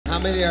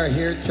many are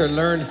here to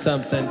learn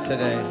something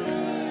today?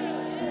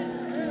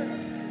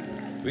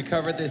 We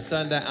covered this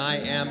Sunday, I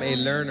am a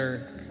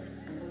learner,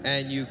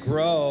 and you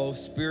grow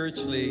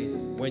spiritually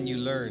when you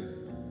learn.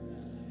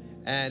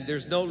 And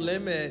there's no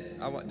limit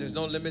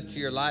to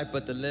your life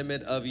but the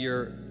limit of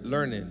your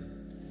learning.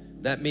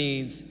 That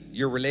means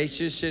your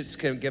relationships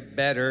can get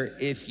better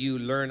if you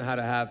learn how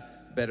to have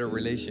better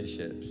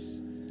relationships.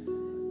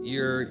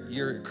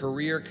 Your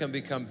career can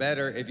become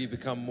better if you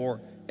become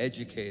more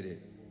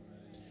educated.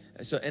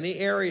 And so any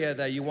area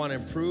that you want to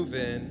improve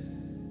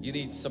in, you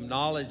need some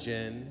knowledge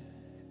in,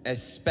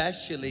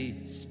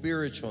 especially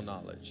spiritual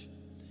knowledge.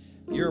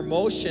 Your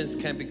emotions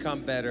can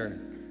become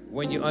better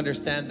when you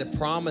understand the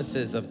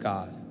promises of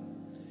God.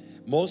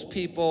 Most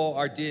people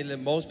are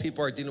dealing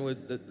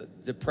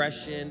with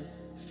depression,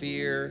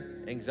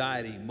 fear,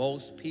 anxiety.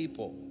 Most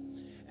people.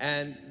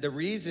 And the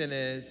reason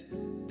is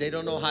they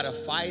don't know how to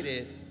fight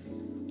it.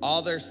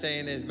 All they're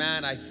saying is,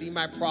 man, I see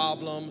my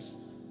problems,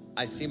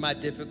 I see my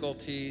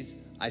difficulties,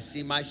 I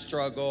see my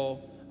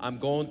struggle, I'm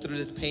going through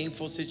this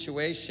painful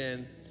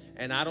situation,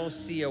 and I don't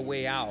see a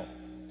way out.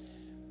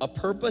 A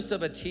purpose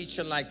of a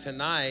teaching like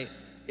tonight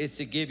is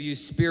to give you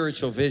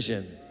spiritual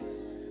vision.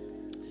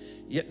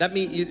 That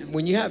means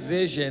when you have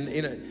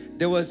vision,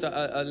 there was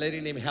a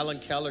lady named Helen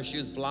Keller. She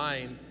was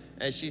blind,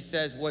 and she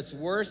says what's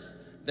worse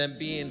than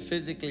being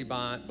physically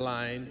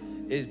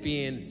blind is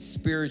being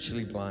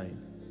spiritually blind.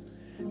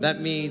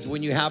 That means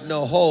when you have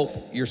no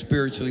hope, you're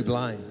spiritually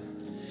blind.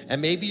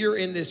 And maybe you're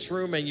in this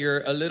room and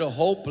you're a little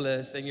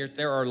hopeless, and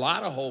there are a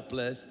lot of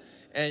hopeless,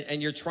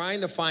 and you're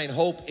trying to find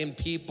hope in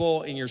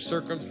people, in your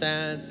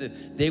circumstance,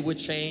 that they would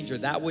change or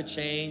that would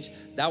change.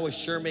 That would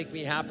sure make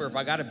me happier. If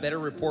I got a better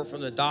report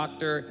from the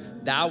doctor,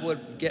 that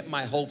would get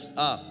my hopes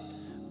up.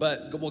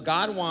 But what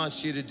God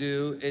wants you to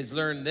do is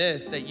learn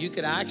this, that you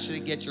could actually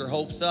get your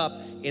hopes up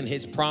in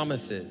his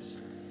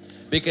promises.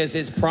 Because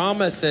his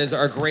promises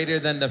are greater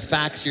than the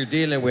facts you're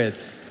dealing with.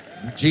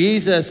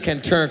 Jesus can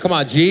turn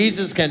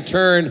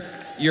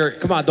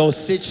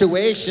those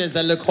situations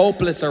that look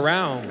hopeless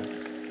around.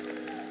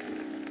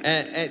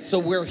 And so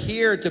we're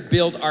here to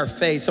build our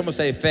faith. Someone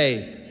say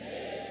faith.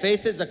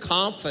 Faith is a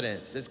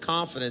confidence. It's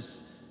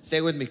confidence.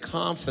 Say with me,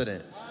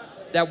 confidence.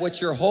 That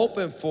what you're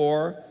hoping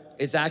for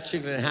is actually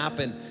going to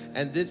happen.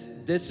 And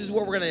this is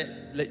what we're going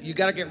to, you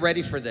got to get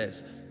ready for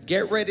this.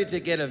 Get ready to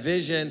get a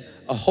vision,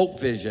 a hope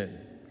vision.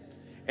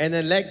 And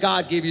then let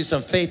God give you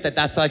some faith that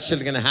that's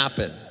actually going to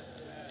happen.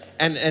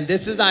 And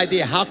this is the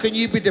idea. How can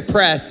you be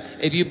depressed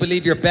if you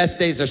believe your best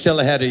days are still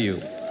ahead of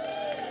you?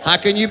 How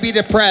can you be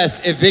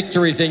depressed if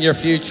victory's in your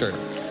future?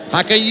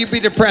 How can you be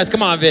depressed,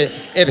 come on,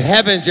 if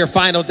heaven's your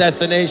final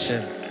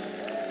destination?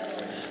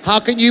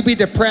 How can you be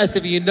depressed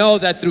if you know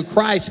that through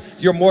Christ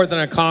you're more than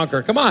a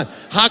conqueror? Come on.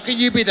 How can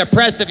you be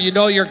depressed if you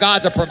know your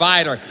God's a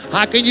provider?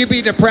 How can you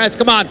be depressed,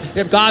 come on,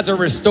 if God's a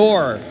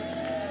restorer?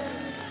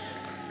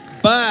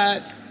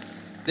 But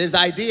this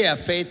idea of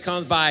faith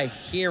comes by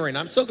hearing.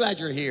 I'm so glad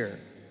you're here.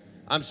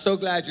 I'm so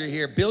glad you're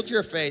here. Build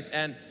your faith.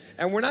 And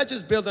we're not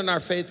just building our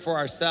faith for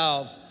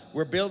ourselves.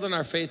 We're building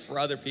our faith for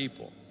other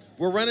people.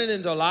 We're running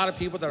into a lot of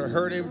people that are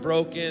hurting,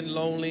 broken,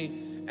 lonely,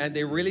 and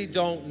they really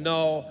don't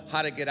know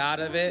how to get out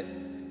of it.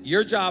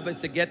 Your job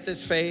is to get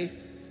this faith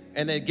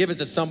and then give it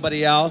to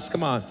somebody else.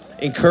 Come on,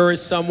 encourage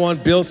someone,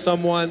 build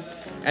someone,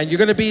 and you're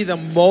gonna be the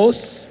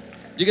most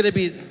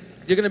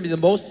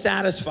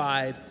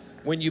satisfied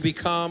when you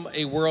become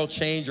a world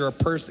changer, a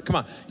person. Come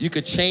on, you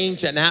could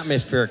change an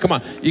atmosphere. Come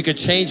on, you could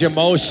change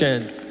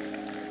emotions.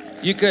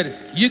 You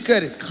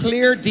could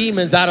clear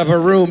demons out of a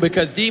room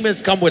because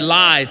demons come with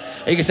lies.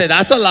 And you can say,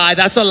 that's a lie,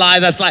 that's a lie,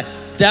 that's a lie.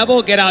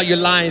 Devil, get out your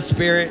lying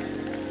spirit.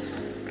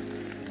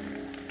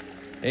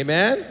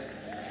 Amen?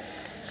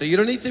 So you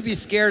don't need to be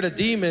scared of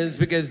demons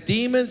because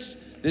demons,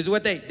 this is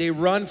what they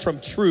run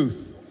from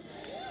truth.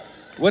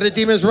 What do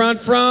demons run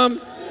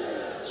from?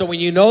 So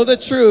when you know the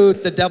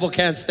truth, the devil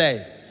can't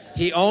stay.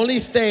 He only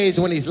stays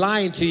when he's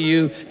lying to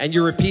you and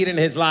you're repeating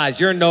his lies.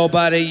 You're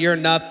nobody, you're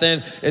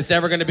nothing, it's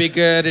never gonna be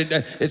good,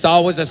 it's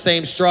always the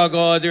same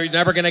struggle, you're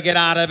never gonna get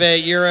out of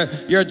it, you're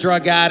a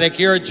drug addict,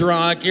 you're a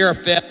drunk, you're a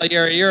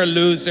failure, you're a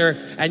loser,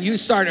 and you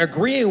start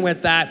agreeing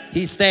with that,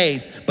 he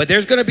stays. But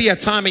there's gonna be a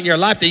time in your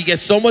life that you get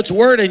so much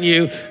word in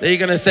you that you're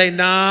gonna say,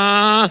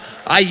 nah,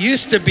 I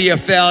used to be a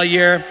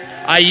failure,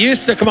 I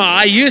used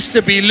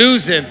to be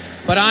losing,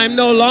 but I'm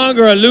no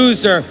longer a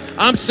loser.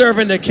 I'm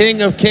serving the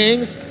King of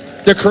Kings,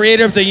 the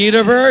creator of the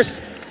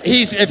universe.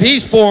 If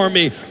he's for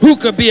me, who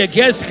could be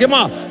against? Come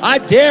on, I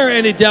dare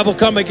any devil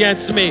come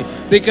against me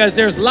because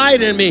there's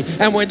light in me.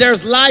 And when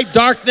there's light,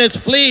 darkness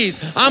flees.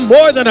 I'm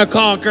more than a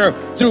conqueror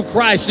through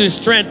Christ who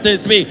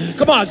strengthens me.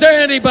 Come on, is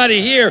there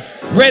anybody here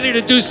ready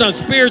to do some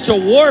spiritual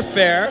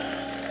warfare?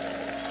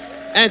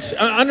 And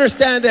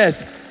understand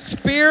this,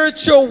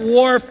 spiritual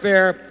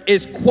warfare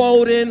is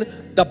quoting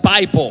the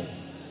Bible.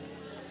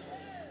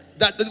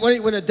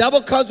 When the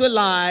devil comes with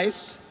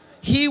lies,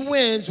 he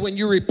wins when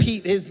you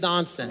repeat his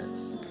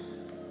nonsense.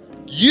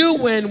 You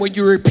win when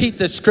you repeat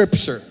the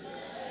scripture.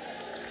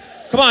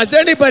 Come on, is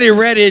there anybody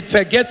ready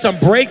to get some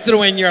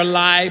breakthrough in your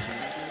life?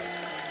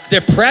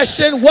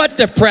 Depression? What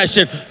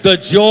depression? The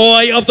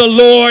joy of the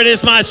Lord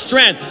is my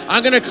strength.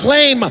 I'm gonna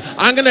claim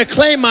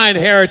my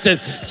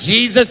inheritance.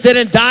 Jesus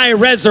didn't die and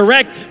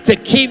resurrect to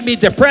keep me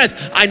depressed.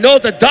 I know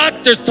the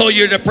doctors told you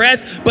you're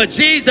depressed, but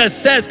Jesus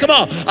says, come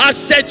on, I'll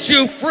set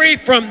you free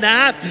from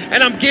that,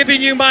 and I'm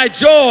giving you my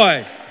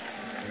joy.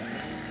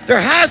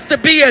 There has to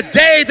be a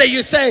day that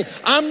you say,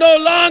 I'm no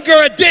longer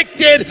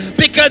addicted,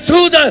 because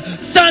who the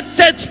Son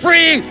sets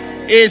free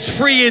is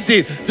free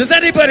indeed. Does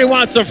anybody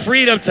want some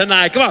freedom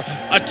tonight? Come on,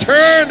 a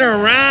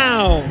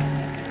turnaround.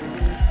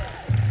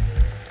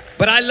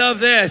 But I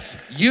love this.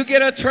 You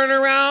get a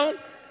turnaround,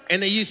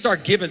 and then you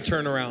start giving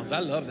turnarounds. I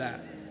love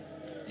that.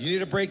 You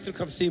need a breakthrough,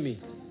 come see me.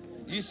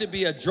 You used to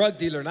be a drug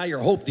dealer, now you're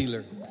a hope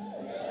dealer.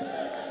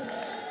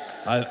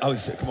 I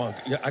always say, come on,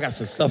 I got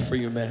some stuff for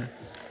you, man.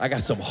 I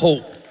got some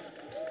hope.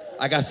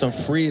 I got some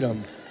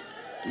freedom.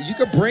 You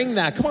could bring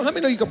that. Come on, how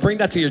many know you could bring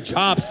that to your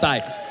job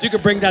site? You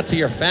could bring that to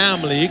your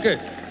family. You could.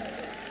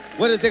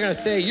 What are they gonna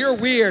say? You're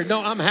weird.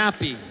 No, I'm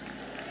happy.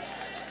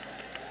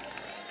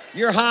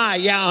 You're high.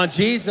 Yeah, on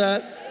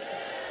Jesus.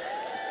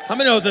 How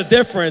many know the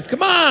difference?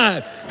 Come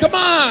on, come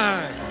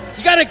on.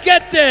 You gotta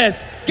get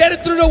this. Get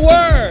it through the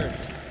Word.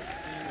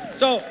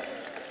 So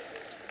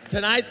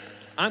tonight,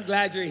 I'm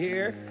glad you're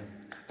here.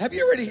 Have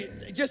you already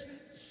just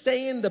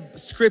saying the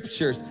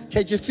scriptures?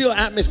 Can you feel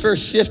atmosphere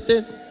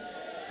shifting?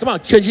 Come on,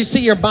 can you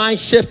see your mind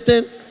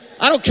shifting?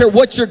 I don't care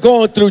what you're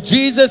going through.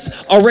 Jesus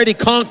already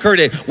conquered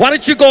it. Why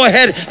don't you go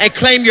ahead and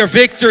claim your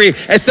victory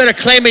instead of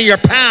claiming your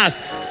past?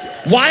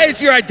 Why is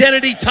your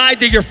identity tied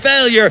to your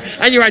failure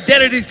and your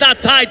identity is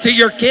not tied to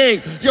your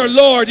King, your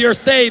Lord, your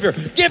Savior?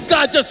 Give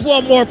God just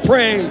one more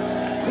praise.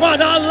 Come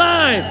on,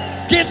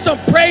 online. Give some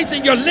praise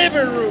in your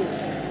living room.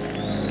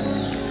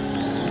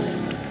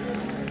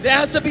 There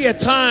has to be a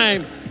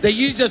time that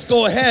you just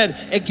go ahead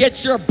and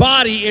get your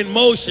body in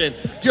motion.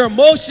 Your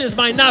emotions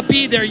might not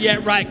be there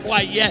yet,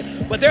 quite yet,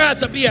 but there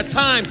has to be a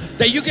time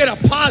that you get a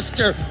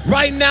posture.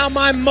 Right now,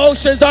 my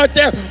emotions aren't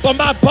there, but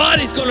my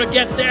body's gonna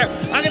get there.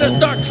 I'm gonna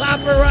start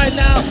clapping right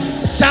now,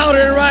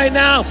 shouting right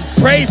now,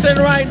 praising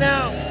right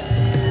now.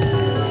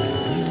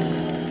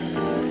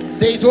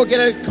 Things will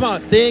get in, come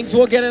on, things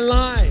will get in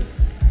line.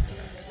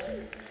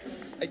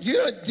 Do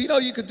you know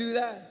you could do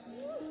that?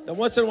 And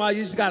once in a while,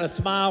 you just gotta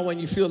smile when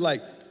you feel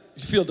like,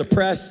 you feel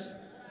depressed.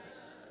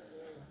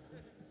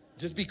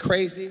 Just be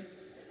crazy.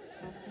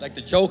 Like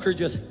the Joker,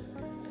 just.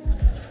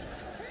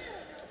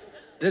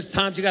 There's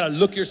times you gotta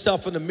look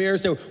yourself in the mirror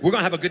and say, we're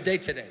gonna have a good day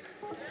today.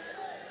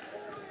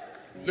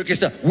 Look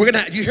yourself,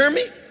 you hear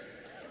me?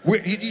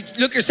 You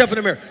look yourself in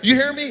the mirror. You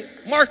hear me,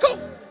 Marco?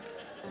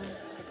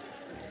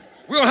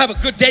 We're gonna have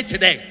a good day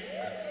today.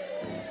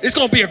 It's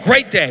gonna be a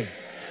great day.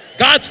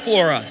 God's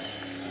for us.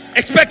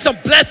 Expect some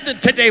blessing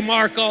today,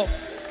 Marco.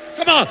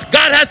 Come on,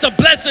 God has some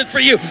blessings for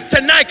you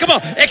tonight. Come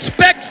on,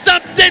 expect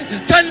something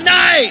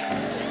tonight.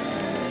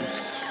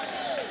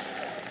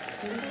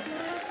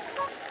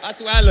 That's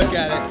the way I look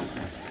at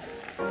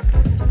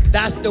it.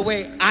 That's the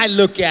way I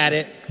look at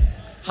it.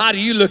 How do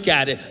you look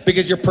at it?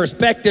 Because your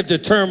perspective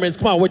determines,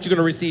 come on, what you're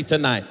gonna receive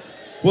tonight.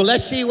 Well,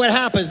 let's see what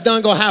happens.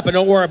 Nothing gonna happen,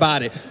 don't worry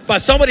about it.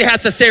 But somebody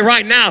has to say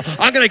right now,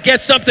 I'm gonna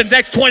get something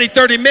next 20,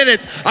 30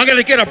 minutes. I'm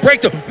gonna get a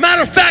breakthrough.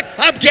 Matter of fact,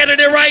 I'm getting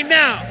it right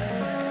now.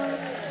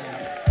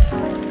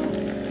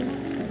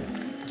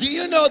 Do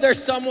you know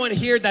there's someone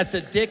here that's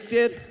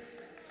addicted?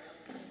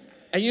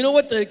 And you know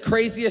what the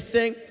craziest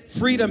thing?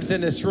 Freedom's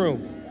in this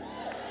room.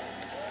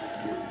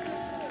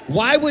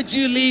 Why would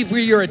you leave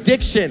with your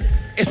addiction?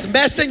 It's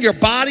messing your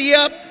body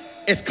up.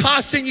 It's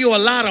costing you a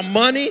lot of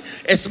money.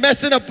 It's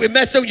messing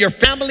your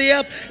family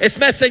up. It's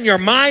messing your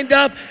mind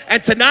up.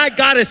 And tonight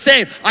God is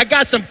saying, I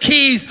got some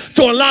keys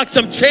to unlock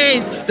some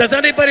chains. Does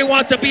anybody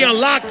want to be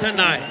unlocked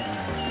tonight?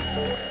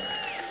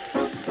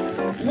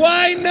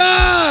 Why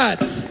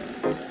not?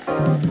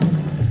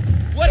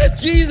 What did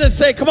Jesus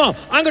say? Come on,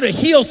 I'm going to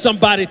heal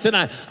somebody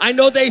tonight. I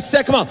know they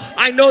said, come on,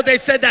 I know they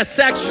said that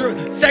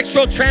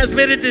sexual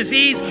transmitted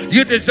disease,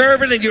 you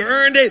deserve it and you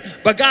earned it.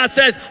 But God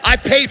says, I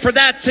paid for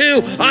that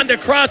too on the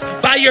cross.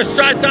 By your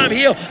stripes, I'm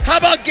healed. How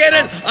about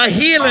getting a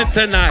healing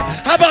tonight?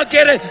 How about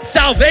getting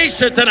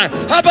salvation tonight?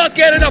 How about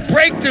getting a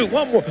breakthrough?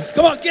 One more.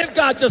 Come on, give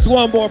God just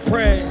one more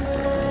praise.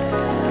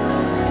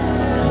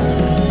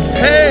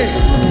 Hey.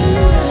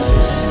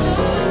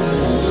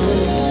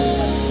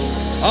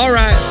 All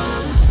right.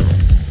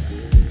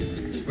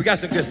 We got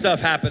some good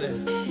stuff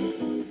happening.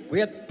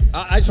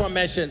 I just want to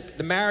mention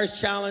the marriage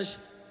challenge,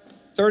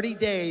 30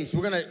 days.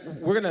 We're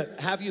gonna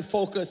have you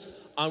focus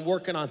on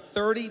working on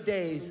 30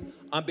 days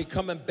on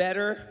becoming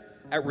better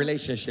at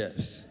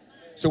relationships.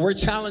 So we're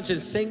challenging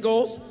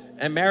singles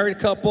and married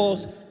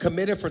couples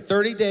committed for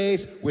 30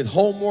 days with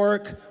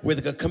homework,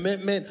 with a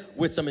commitment,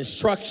 with some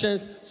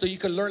instructions, so you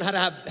can learn how to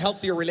have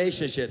healthier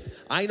relationships.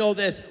 I know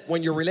this,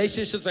 when your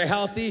relationships are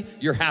healthy,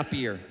 you're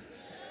happier.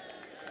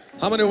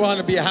 How many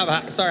want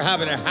to start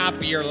having a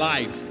happier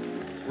life?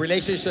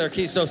 Relationships are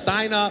key. So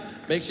sign up.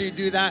 Make sure you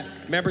do that.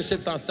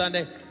 Memberships on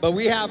Sunday. But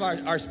we have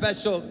our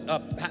special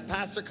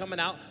pastor coming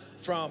out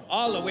from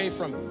all the way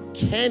from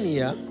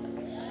Kenya.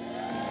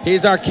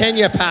 He's our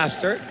Kenya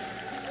pastor.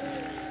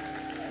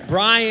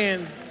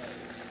 Brian,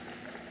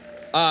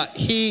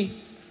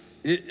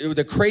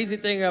 the crazy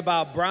thing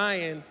about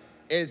Brian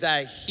is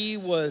that he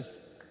was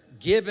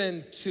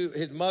given to,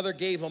 his mother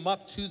gave him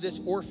up to this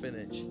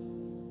orphanage.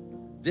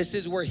 This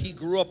is where he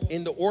grew up,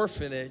 in the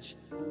orphanage.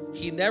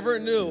 He never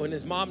knew, and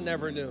his mom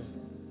never knew,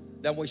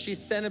 that when she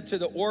sent him to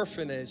the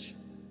orphanage,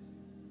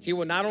 he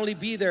would not only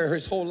be there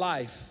his whole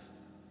life,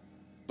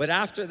 but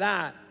after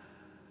that,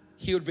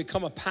 he would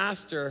become a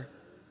pastor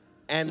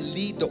and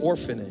lead the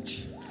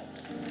orphanage.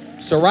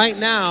 So right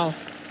now,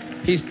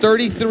 he's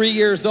 33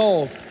 years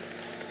old,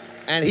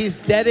 and he's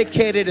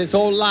dedicated his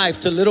whole life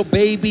to little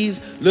babies,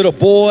 little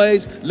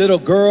boys, little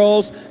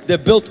girls.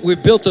 We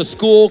built a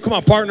school, come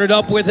on, partnered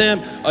up with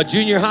him, a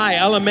junior high,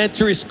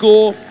 elementary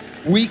school.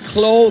 We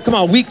clothe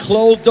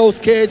those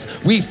kids,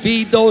 we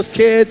feed those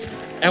kids,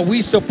 and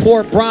we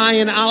support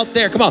Brian out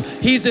there. Come on,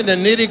 he's in the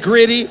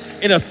nitty-gritty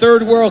in a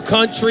third world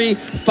country,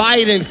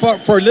 fighting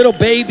for little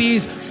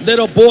babies,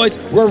 little boys.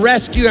 We're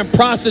rescuing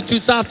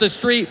prostitutes off the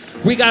street.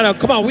 We got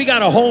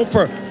a home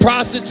for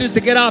prostitutes to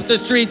get off the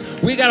streets.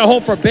 We got a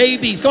home for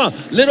babies. Come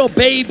on, little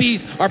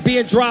babies are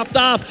being dropped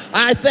off.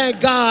 I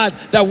thank God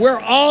that we're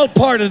all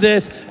part of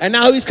this. And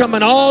now he's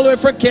coming all the way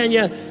from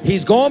Kenya.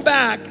 He's going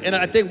back in,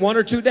 I think, 1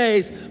 or 2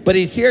 days, but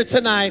he's here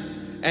tonight,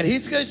 and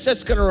he's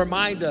just gonna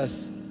remind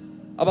us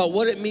about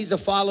what it means to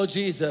follow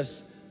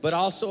Jesus. But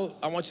also,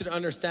 I want you to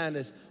understand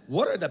this.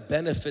 What are the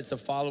benefits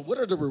of following? What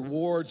are the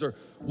rewards, or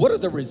what are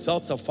the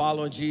results of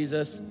following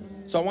Jesus?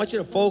 So I want you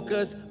to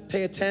focus,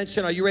 pay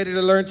attention. Are you ready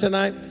to learn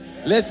tonight?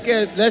 Let's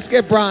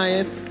get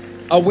Brian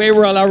a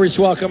Wayward Outreach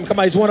welcome. Come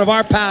on, he's one of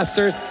our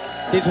pastors.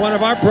 He's one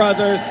of our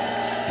brothers.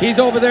 He's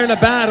over there in the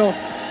battle.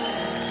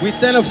 We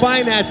send him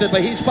finances,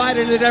 but he's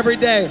fighting it every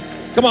day.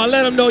 Come on,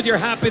 let him know you're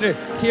happy to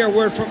hear a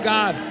word from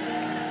God.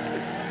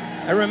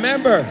 And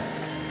remember,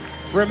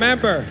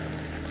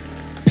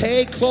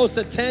 pay close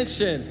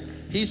attention.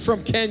 He's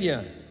from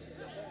Kenya.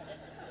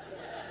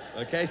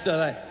 Okay, so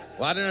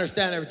I didn't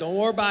understand everything. Don't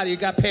worry about it. You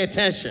got to pay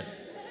attention.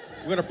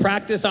 We're going to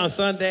practice on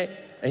Sunday,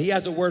 and he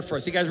has a word for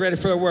us. You guys ready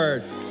for the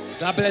word?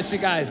 God bless you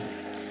guys.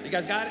 You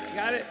guys got it?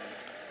 Got it?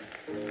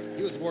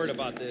 He was worried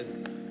about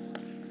this.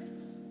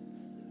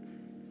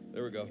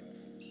 There we go.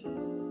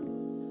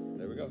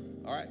 There we go.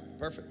 All right,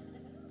 perfect.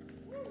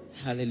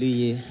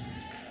 Hallelujah.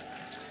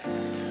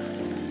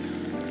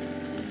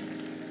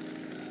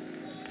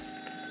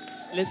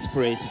 Let's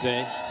pray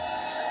today.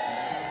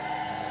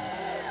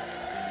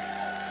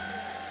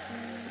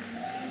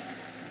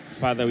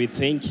 Father, we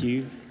thank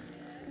you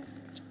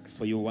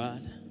for your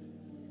word.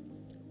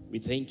 We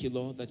thank you,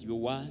 Lord, that your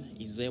word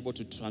is able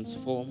to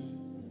transform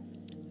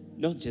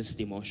not just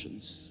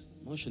emotions.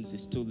 Emotions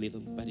is too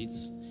little, but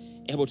it's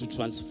able to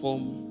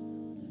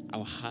transform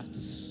our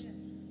hearts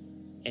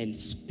and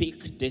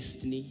speak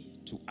destiny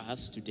to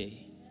us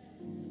today.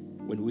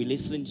 When we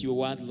listen to your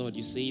word, Lord,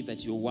 you say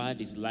that your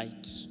word is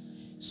light.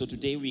 So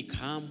today we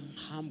come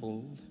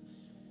humbled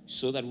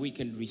so that we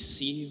can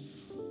receive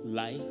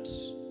light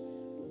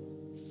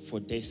for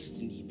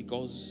destiny,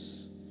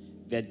 because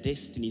their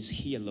destiny is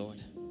here, Lord.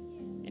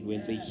 And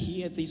when they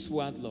hear this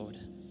word, Lord,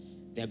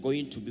 they're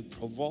going to be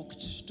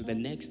provoked to the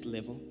next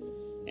level.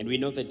 And we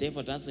know the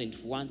devil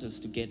doesn't want us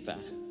to get that.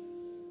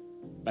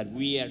 But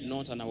we are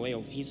not unaware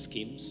of his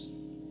schemes.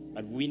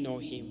 But we know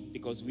him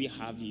because we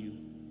have you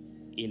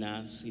in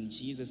us. In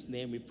Jesus'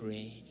 name we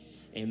pray.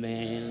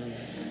 Amen.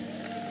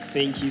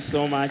 Thank you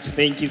so much.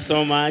 Thank you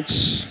so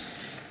much.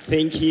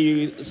 Thank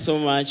you so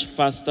much,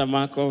 Pastor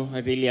Marco. I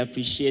really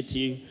appreciate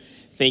you.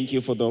 Thank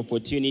you for the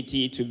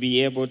opportunity to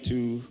be able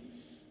to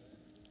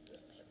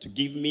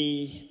give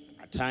me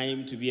a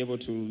time to be able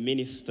to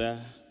minister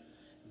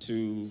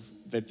to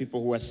the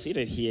people who are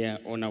seated here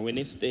on a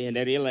Wednesday. And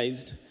I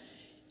realized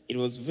it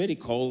was very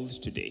cold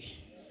today.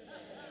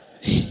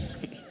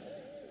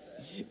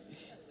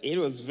 It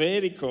was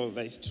very cold.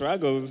 I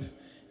struggled.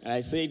 And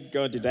I said,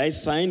 God, did I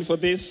sign for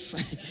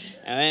this?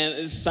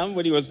 And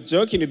somebody was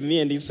joking with me,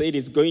 and he said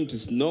it's going to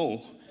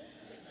snow.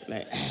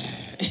 Like,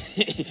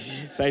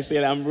 so I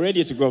said, I'm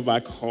ready to go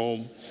back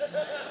home.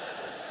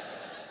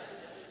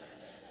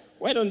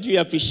 Why don't we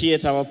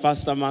appreciate our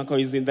Pastor Marco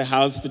is in the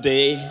house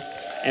today,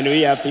 and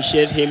we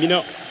appreciate him. You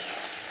know,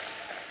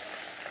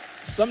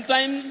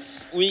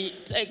 sometimes we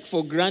take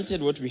for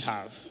granted what we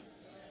have.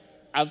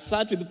 I've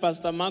sat with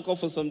Pastor Marco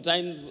for some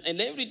time,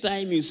 and every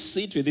time you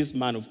sit with this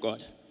man of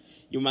God,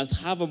 you must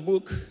have a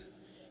book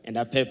and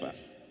a paper.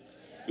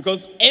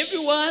 Because every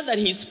word that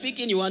he's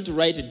speaking, you want to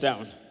write it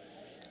down.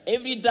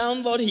 Every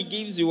download he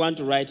gives, you want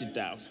to write it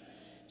down.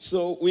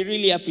 So we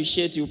really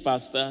appreciate you,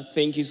 Pastor.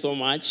 Thank you so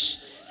much.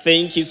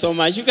 Thank you so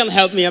much. You can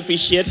help me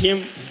appreciate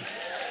him.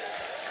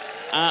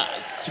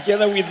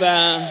 Together with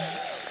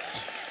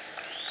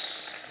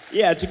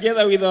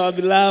our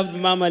beloved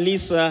Mama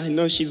Liza. I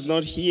know she's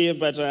not here,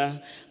 but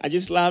I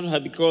just love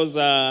her because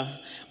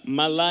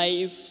my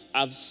life,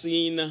 I've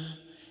seen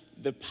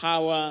the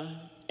power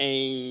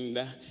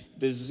and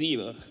the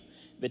zeal,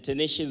 the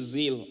tenacious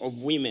zeal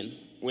of women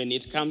when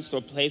it comes to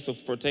a place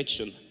of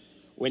protection,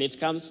 when it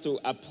comes to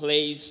a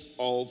place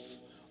of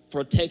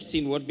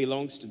protecting what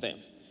belongs to them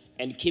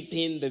and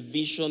keeping the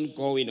vision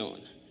going on.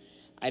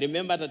 I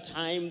remember at a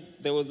time,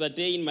 there was a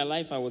day in my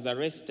life I was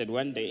arrested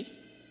one day.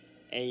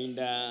 And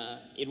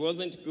it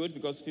wasn't good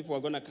because people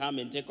were going to come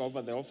and take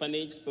over the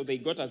orphanage, so they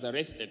got us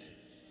arrested.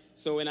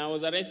 So when I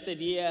was arrested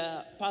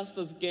here,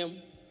 pastors came.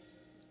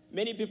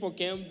 Many people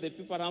came. The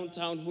people around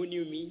town who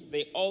knew me,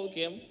 they all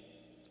came.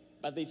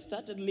 But they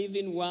started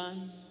leaving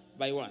one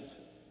by one.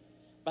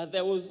 But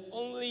there was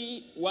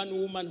only one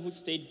woman who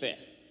stayed there.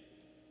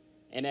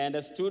 And I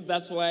understood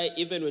that's why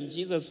even when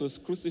Jesus was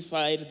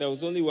crucified, there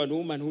was only one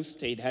woman who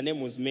stayed. Her name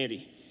was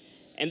Mary.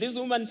 And this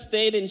woman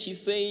stayed and she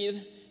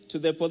said to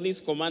the police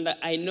commander,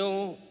 I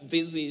know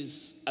this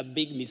is a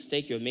big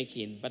mistake you're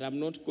making, but I'm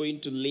not going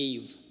to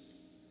leave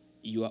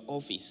your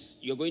office.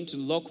 You're going to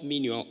lock me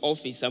in your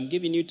office. I'm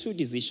giving you two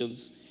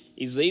decisions.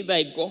 It's either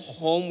I go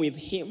home with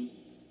him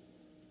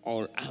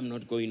or I'm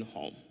not going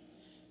home.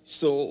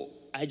 So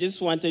I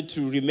just wanted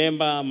to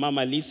remember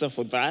Mama Liza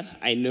for that.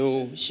 I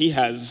know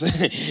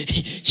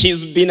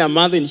she's been a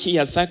mother and she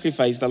has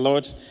sacrificed a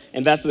lot.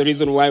 And that's the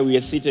reason why we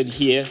are seated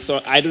here.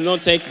 So I do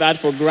not take that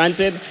for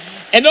granted.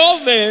 And all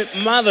the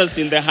mothers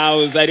in the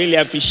house, I really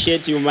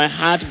appreciate you. My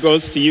heart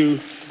goes to you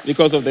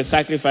because of the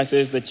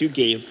sacrifices that you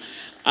gave.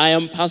 I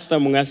am Pastor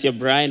Mungasia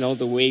Brian, all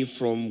the way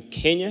from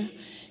Kenya.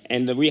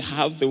 And we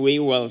have the Way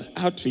World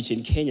Outreach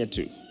in Kenya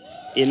too,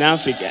 in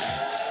Africa.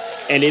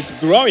 And it's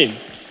growing.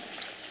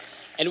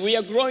 And we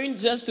are growing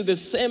just to the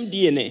same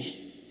DNA,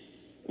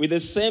 with the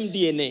same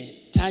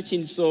DNA,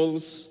 touching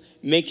souls,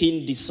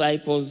 making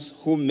disciples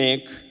who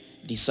make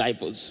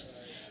disciples.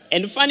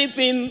 And funny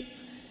thing,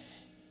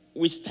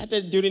 we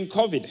started during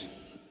COVID.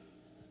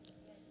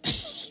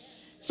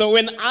 So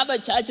when other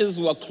churches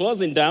were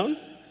closing down,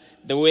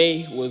 the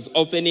Way was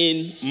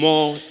opening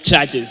more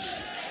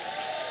churches.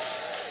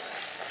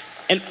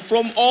 And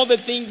from all the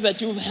things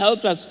that you've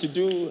helped us to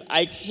do,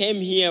 I came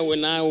here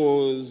when I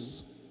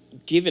was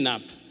giving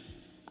up.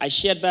 I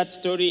shared that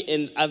story,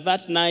 and at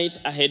that night,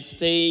 I had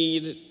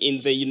stayed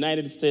in the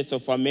United States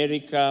of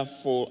America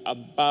for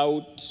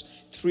about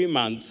 3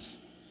 months.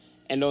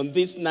 And on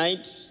this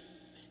night,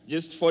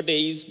 just 4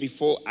 days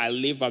before I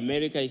leave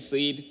America, I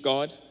said,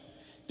 God,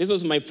 this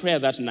was my prayer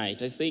that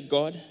night. I said,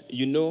 God,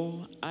 you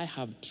know, I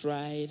have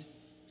tried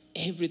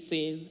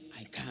everything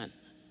I can.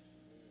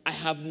 I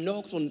have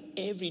knocked on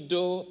every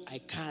door I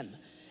can.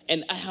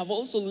 And I have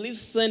also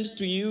listened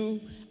to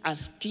you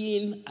as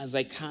keen as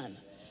I can.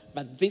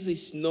 But this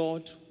is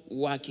not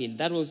working.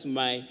 That was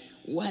my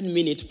 1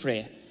 minute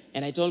prayer.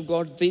 And I told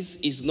God, this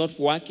is not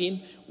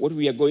working. What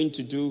we are going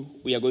to do,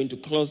 we are going to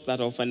close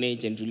that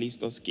orphanage and release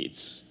those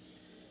kids.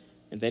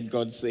 And then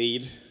God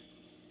said,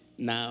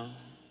 now,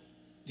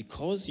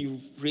 because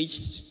you've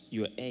reached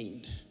your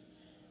end,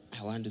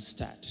 I want to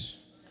start.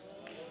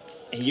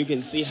 And you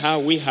can see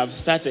how we have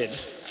started.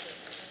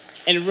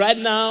 And right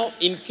now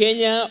in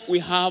Kenya, we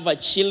have a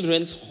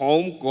children's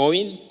home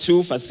going,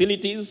 2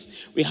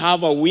 facilities. We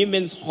have a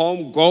women's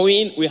home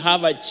going. We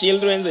have a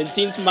children's and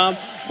teens mom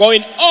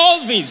going.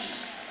 All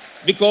this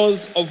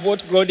because of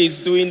what God is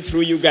doing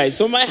through you guys.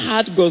 So my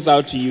heart goes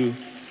out to you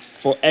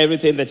for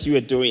everything that you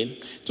are doing.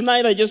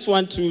 Tonight, I just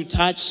want to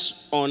touch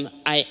on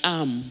I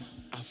am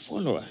a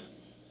follower.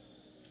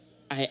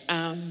 I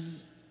am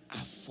a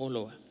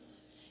follower.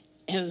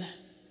 And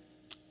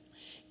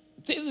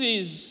this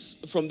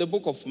is from the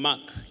book of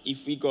Mark.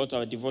 If we got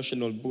our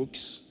devotional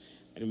books,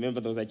 I remember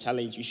there was a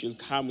challenge, you should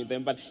come with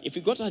them. But if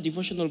you got our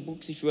devotional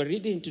books, if you are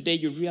reading today,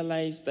 you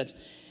realize that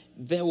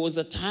there was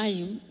a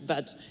time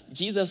that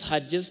Jesus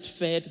had just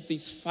fed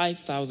these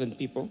 5,000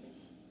 people.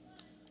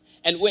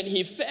 And when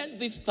he fed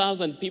these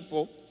 5,000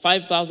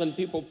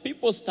 people,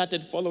 people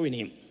started following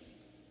him.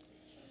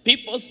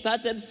 People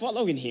started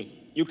following him.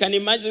 You can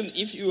imagine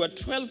if you were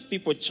 12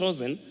 people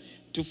chosen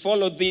to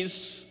follow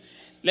this.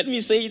 Let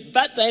me say,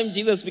 that time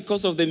Jesus,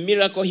 because of the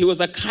miracle, he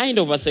was a kind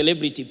of a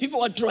celebrity.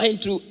 People were trying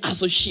to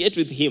associate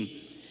with him.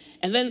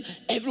 And then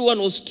everyone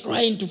was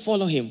trying to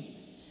follow him.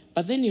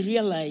 But then he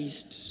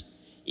realized,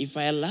 if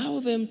I allow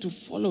them to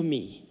follow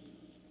me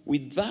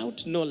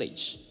without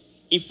knowledge,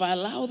 if I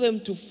allow them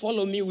to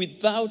follow me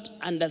without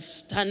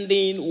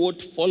understanding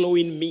what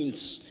following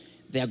means,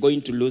 they are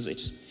going to lose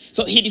it.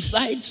 So he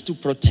decides to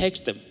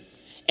protect them.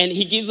 And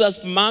he gives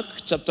us Mark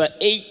chapter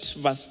 8,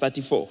 verse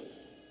 34.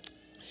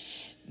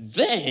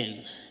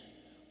 Then,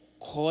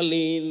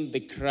 calling the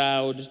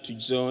crowd to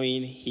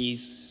join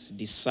his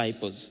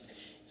disciples.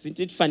 Isn't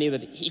it funny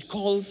that he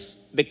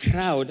calls the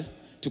crowd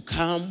to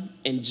come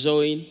and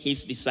join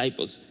his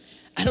disciples?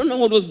 I don't know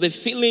what was the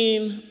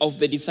feeling of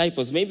the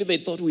disciples. Maybe they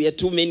thought we are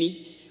too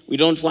many. We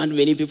don't want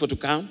many people to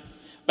come.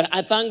 But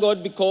I thank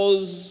God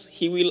because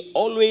he will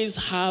always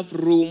have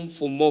room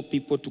for more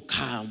people to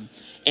come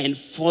and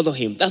follow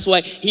him. That's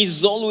why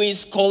he's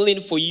always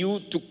calling for you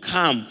to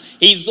come.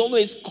 He's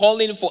always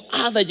calling for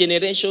other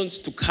generations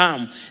to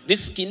come.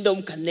 This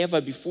kingdom can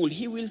never be full.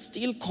 He will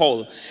still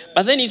call.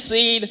 But then he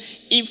said,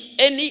 if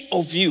any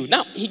of you,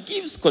 now he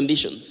gives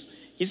conditions.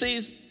 He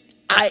says,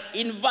 I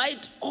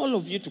invite all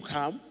of you to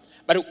come,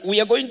 But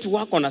we are going to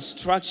work on a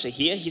structure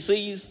here. He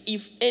says,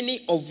 if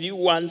any of you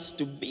wants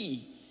to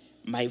be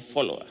my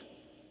follower,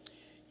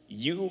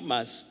 you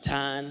must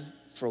turn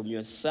from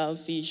your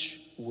selfish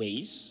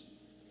ways,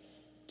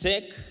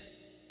 take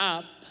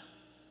up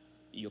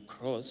your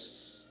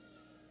cross,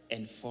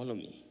 and follow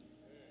me.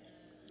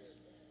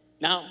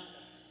 Now,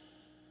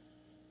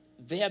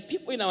 there are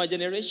people in our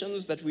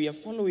generations that we are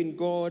following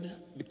God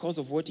because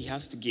of what he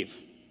has to give.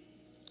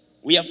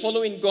 We are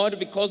following God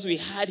because we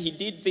heard he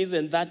did this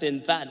and that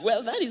and that.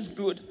 Well, that is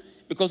good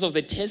because of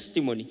the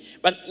testimony.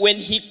 But when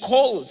he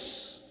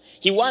calls,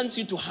 he wants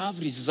you to have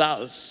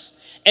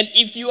results. And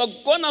if you are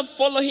going to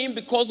follow him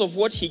because of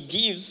what he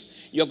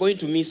gives, you're going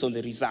to miss on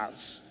the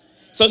results.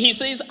 So he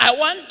says, I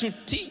want to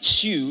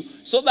teach you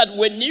so that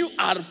when you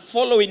are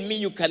following me,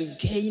 you can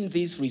gain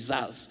these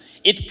results.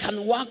 It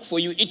can work for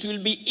you. It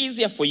will be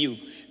easier for you.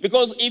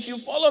 Because if you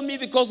follow me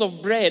because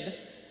of bread,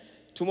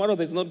 tomorrow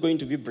there's not going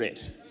to be bread.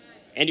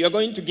 And you're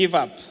going to give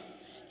up.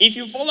 If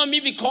you follow me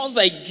because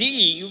I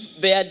give,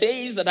 there are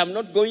days that I'm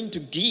not going to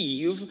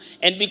give.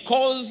 And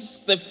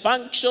because the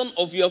function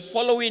of your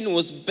following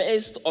was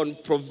based on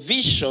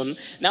provision,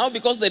 now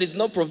because there is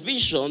no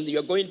provision,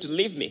 you're going to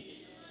leave me.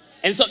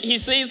 And so he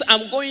says,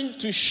 I'm going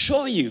to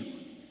show you.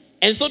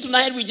 And so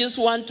tonight we just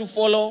want to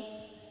follow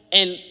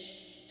and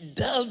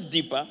delve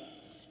deeper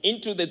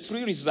into the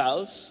three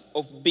results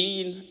of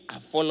being a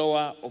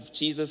follower of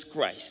Jesus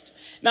Christ.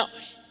 Now,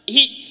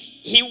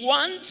 he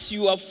wants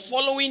your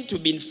following to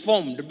be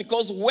informed,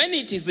 because when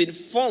it is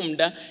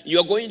informed, you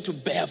are going to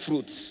bear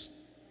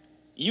fruits.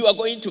 You are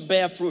going to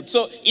bear fruit.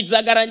 So it's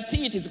a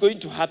guarantee it is going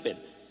to happen.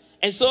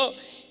 And so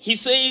he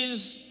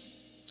says,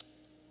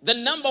 the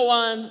number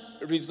one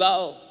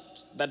result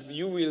that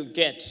you will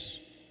get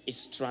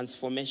is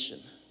transformation.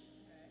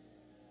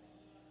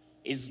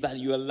 Is that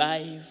your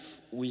life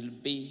will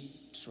be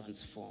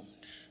transformed.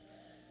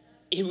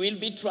 It will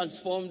be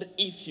transformed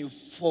if you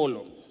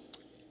follow.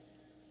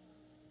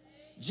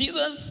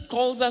 Jesus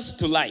calls us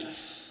to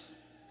life.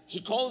 He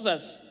calls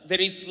us,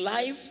 there is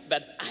life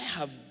that I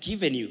have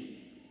given you.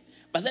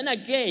 But then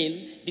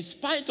again,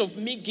 despite of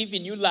me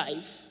giving you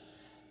life,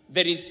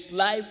 there is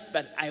life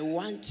that I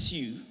want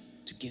you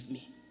to give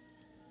me.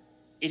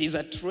 It is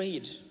a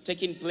trade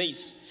taking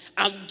place.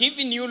 I'm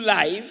giving you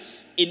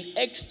life in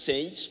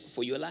exchange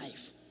for your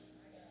life.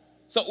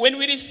 So when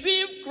we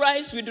receive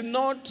Christ, we do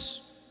not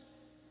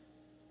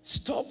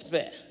stop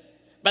there.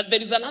 But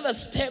there is another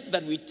step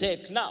that we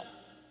take now.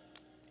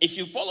 If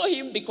you follow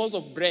him because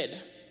of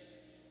bread,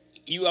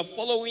 you are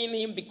following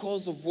him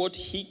because of what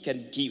he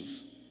can give.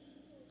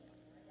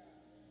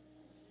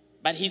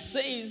 But he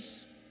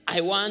says,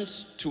 I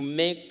want to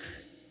make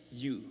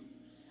you.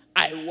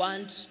 I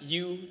want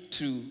you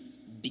to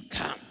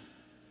become.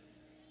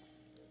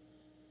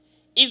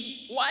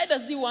 Why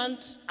does he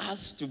want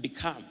us to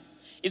become?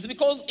 It's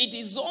because it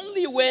is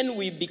only when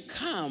we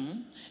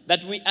become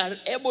that we are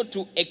able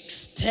to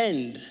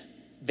extend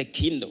the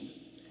kingdom.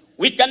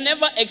 We can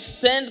never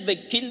extend the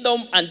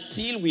kingdom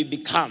until we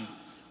become.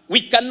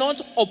 We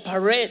cannot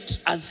operate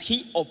as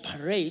he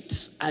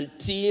operates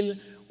until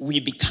we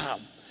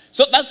become.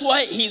 So that's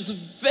why he's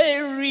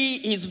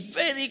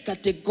very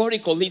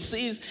categorical. He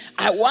says,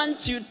 I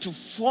want you to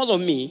follow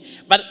me,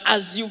 but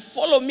as you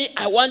follow me,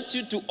 I want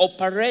you to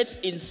operate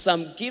in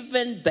some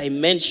given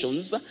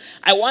dimensions.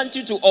 I want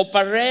you to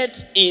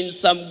operate in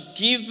some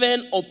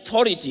given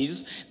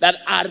authorities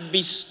that are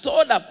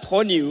bestowed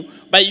upon you,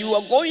 but you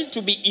are going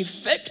to be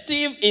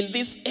effective in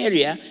this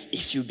area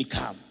if you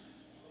become.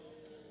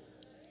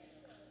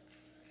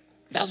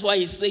 That's why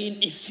he's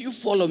saying, if you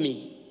follow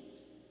me,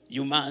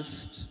 you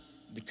must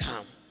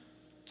become.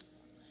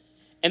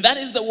 And that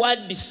is the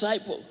word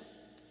disciple.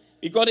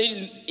 Because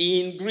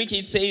in Greek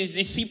it says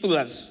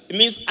disciples. It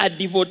means a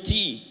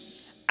devotee,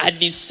 a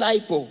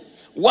disciple,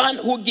 one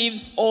who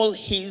gives all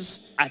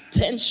his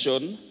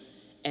attention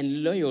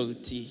and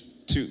loyalty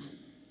to.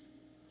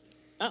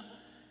 Now,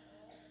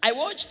 I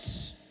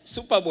watched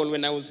Super Bowl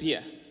when I was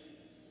here.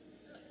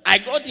 I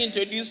got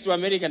introduced to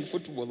American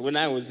football when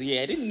I was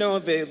here. I didn't know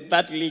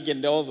that league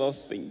and all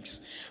those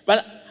things.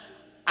 But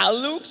I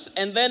looked,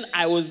 and then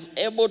I was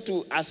able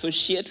to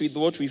associate with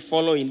what we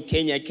follow in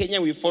Kenya.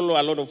 Kenya, we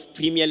follow a lot of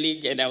Premier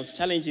League, and I was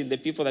challenging the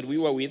people that we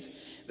were with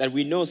that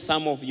we know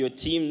some of your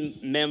team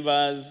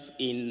members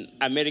in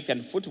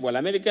American football.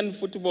 American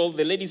football,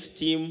 the ladies'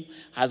 team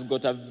has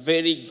got a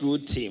very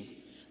good team.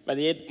 But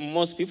yet,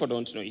 most people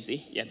don't know, you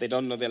see. Yeah, they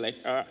don't know. They're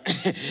like,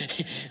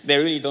 they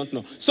really don't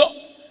know. So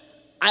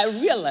I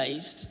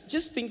realized,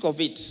 just think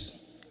of it,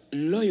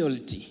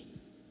 loyalty.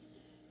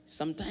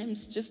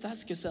 Sometimes just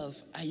ask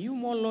yourself, are you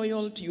more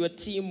loyal to your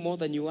team more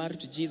than you are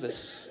to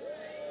Jesus?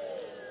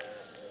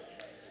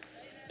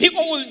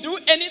 People will do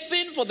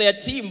anything for their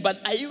team,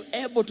 but are you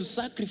able to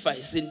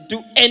sacrifice and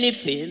do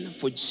anything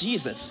for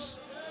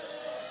Jesus?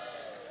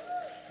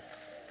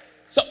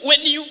 So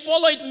when you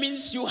follow, it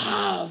means you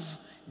have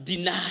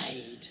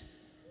denied.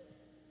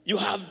 You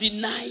have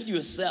denied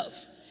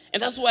yourself.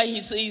 And that's why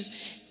he says,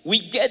 we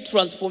get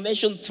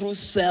transformation through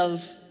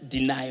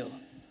self-denial.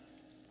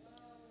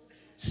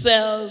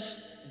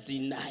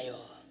 Self-denial.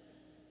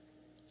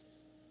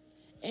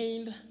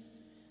 And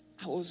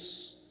I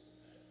was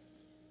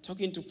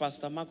talking to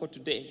Pastor Marco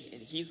today,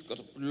 and he's got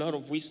a lot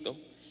of wisdom.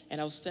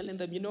 And I was telling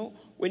them,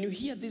 when you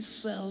hear this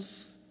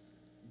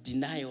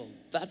self-denial,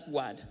 that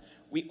word,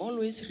 we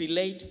always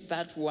relate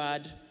that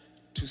word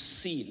to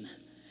sin.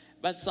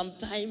 But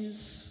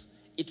sometimes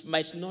it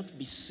might not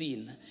be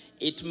sin.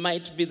 It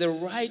might be the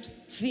right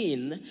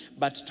thing,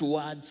 but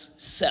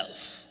towards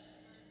self.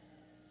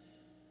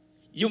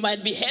 You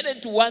might be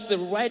headed towards the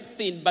right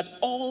thing, but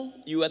all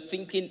you are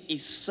thinking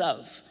is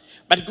self.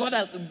 But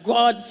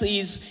God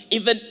says,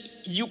 even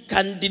you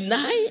can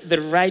deny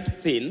the right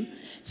thing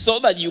so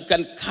that you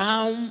can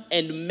come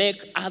and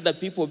make other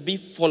people be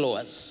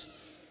followers.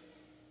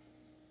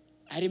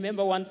 I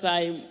remember one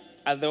time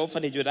at the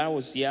orphanage when I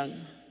was young,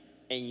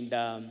 and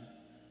I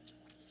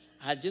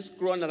had just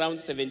grown around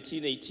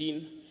 17,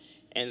 18,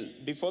 and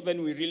before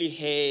then we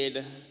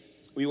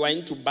were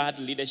into bad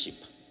leadership.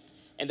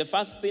 And the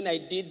first thing I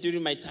did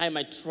during my time,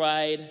 I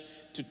tried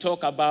to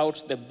talk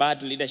about the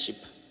bad leadership.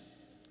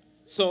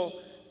 So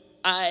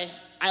I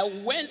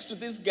went to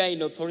this guy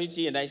in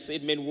authority and I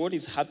said, man, what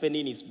is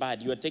happening is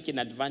bad. You are taking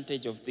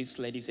advantage of these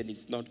ladies and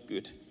it's not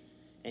good.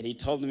 And he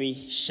told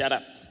me, shut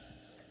up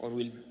or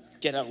we'll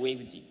get away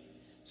with you.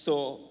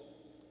 So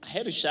I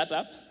had to shut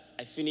up.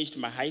 I finished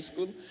my high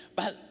school.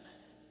 But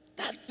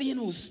that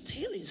thing was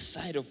still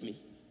inside of me.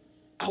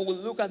 I would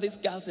look at these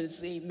girls and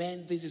say,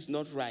 man, this is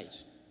not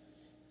right.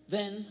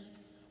 Then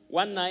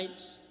one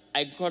night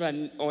I got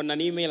on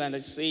an email and I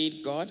said,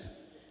 God,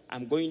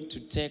 I'm going to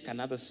take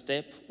another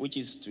step, which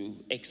is to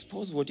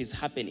expose what is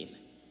happening.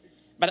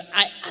 But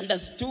I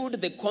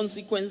understood the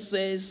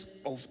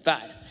consequences of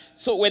that.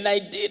 So when I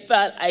did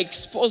that, I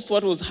exposed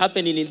what was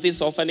happening in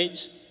this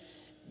orphanage.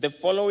 The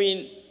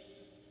following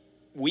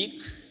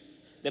week,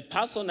 the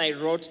person I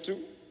wrote to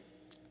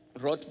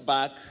wrote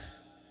back,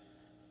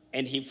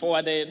 and he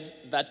forwarded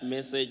that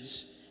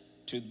message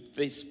to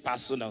this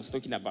person I was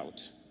talking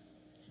about.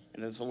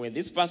 And so when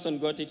this person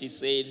got it, he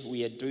said,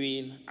 we are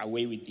doing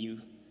away with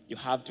you. You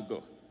have to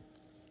go.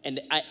 And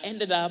I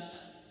ended up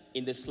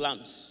in the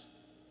slums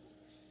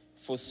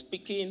for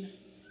speaking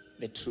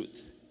the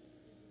truth.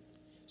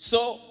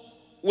 So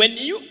when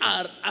you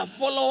are a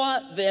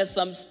follower, there are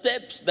some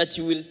steps that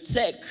you will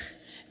take.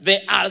 There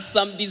are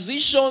some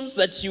decisions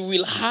that you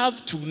will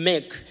have to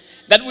make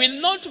that will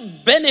not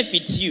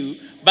benefit you,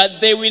 but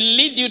they will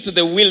lead you to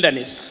the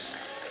wilderness.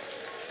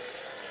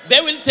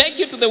 They will take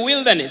you to the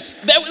wilderness.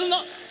 They will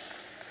not.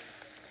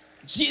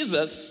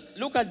 Jesus,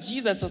 look at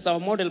Jesus as our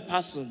model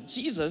person.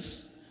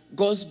 Jesus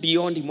goes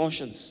beyond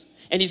emotions.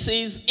 And he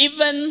says,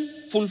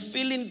 even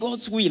fulfilling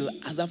God's will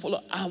as a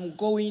follower, I'm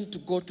going to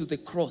go to the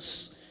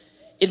cross.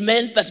 It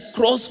meant that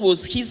cross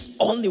was his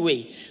only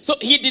way. So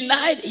he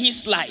denied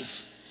his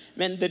life.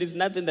 Man, there is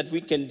nothing that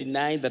we can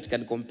deny that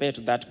can compare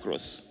to that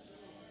cross.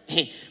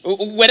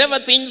 Whatever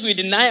things we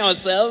deny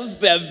ourselves,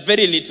 they are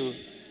very little.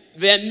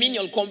 They are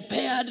menial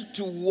compared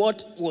to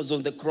what was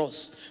on the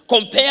cross.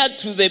 Compared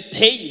to the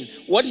pain,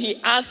 what he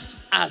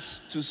asks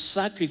us to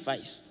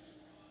sacrifice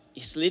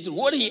is little.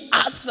 What he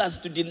asks us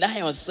to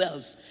deny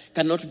ourselves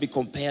cannot be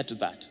compared to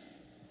that.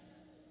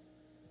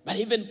 But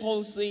even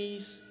Paul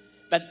says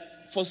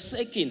that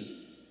forsaking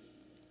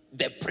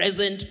the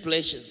present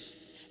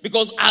pleasures,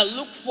 because I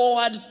look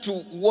forward to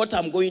what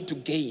I'm going to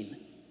gain,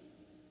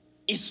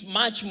 is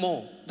much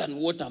more than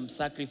what I'm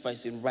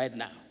sacrificing right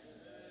now.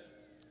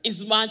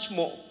 It's much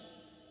more.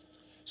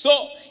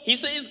 So he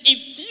says,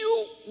 if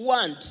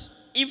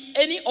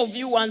any of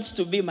you wants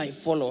to be my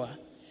follower,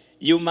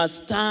 you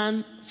must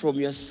turn from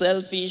your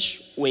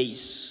selfish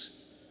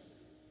ways.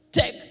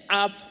 Take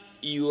up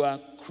your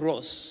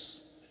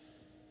cross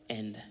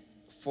and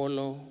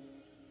follow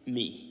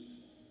me.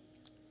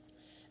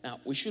 Now,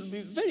 we should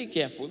be very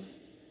careful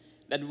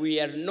that we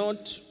are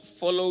not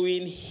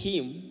following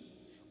him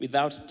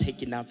without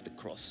taking up the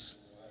cross.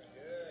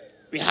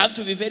 We have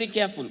to be very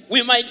careful.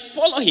 We might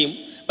follow him,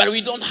 but we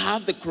don't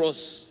have the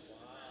cross.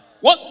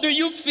 What do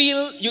you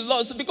feel you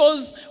lost?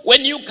 Because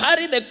when you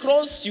carry the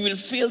cross, you will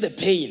feel the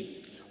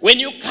pain. When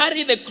you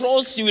carry the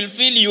cross, you will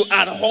feel you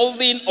are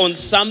holding on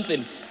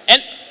something.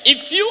 And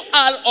if you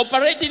are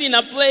operating in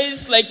a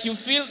place like you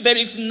feel there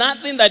is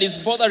nothing that is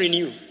bothering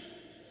you,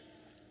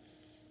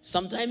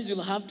 sometimes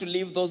you'll have to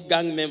leave those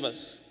gang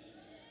members.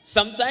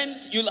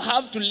 Sometimes you'll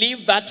have to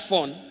leave that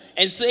phone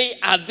and say,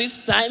 at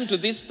this time to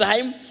this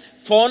time,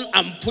 phone,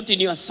 I'm putting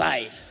you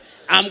aside.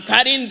 I'm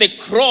carrying the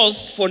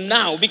cross for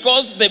now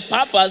because the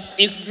purpose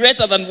is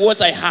greater than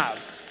what I have.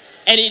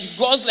 And it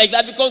goes like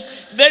that because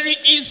there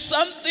is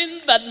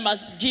something that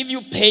must give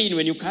you pain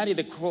when you carry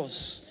the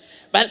cross.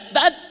 But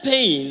that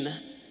pain,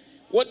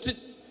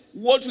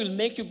 what will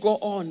make you go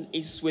on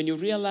is when you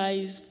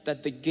realize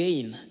that the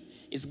gain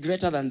is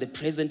greater than the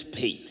present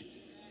pain.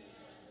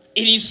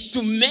 It is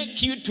to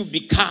make you to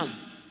become.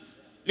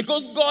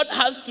 Because God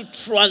has to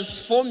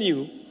transform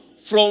you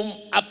from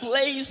a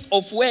place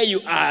of where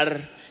you are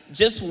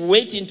just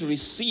waiting to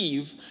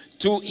receive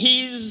to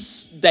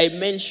his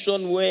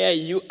dimension where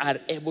you are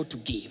able to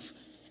give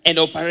and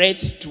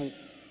operate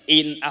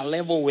in a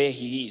level where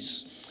he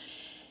is.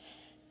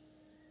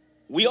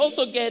 We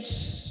also get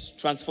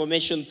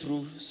transformation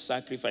through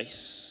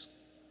sacrifice.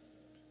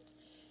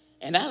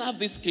 And I love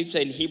this scripture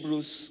in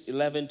Hebrews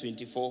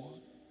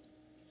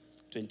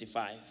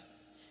 11:24-25.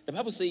 The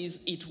Bible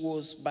says it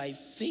was by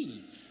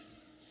faith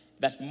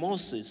that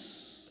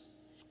Moses,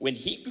 when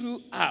he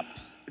grew up,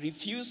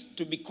 refused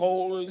to be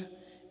called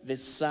the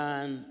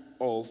son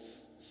of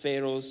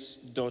Pharaoh's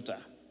daughter.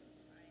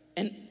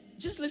 And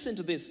just listen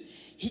to this.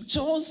 He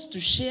chose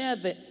to share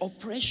the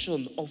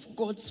oppression of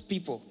God's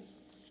people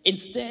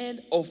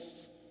instead of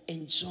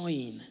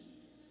enjoying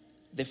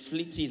the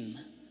fleeting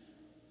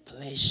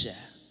pleasure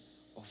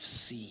of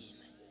sin.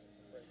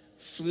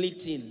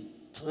 Fleeting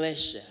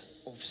pleasure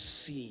of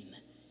sin.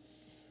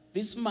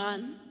 This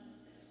man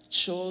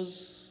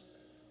chose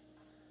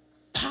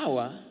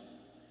power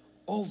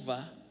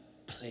over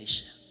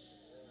pleasure.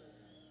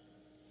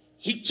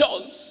 He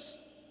chose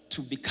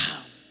to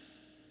become.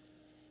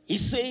 He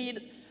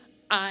said,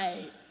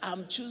 I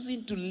am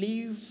choosing to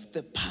leave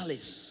the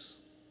palace.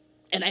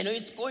 And I know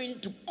it's going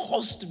to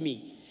cost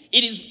me.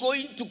 It is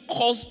going to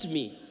cost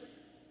me.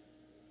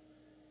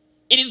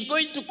 It is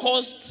going to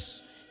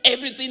cost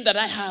everything that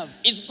I have.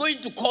 It's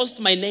going to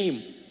cost my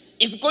name.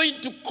 It's going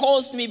to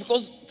cost me,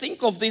 because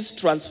think of this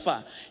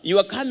transfer. You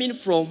are coming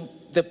from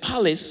the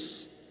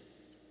palace,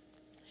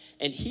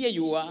 and here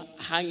you are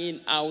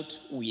hanging out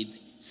with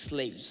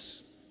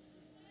slaves.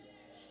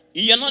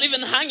 You are not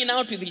even hanging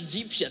out with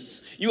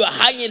Egyptians. You are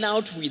hanging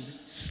out with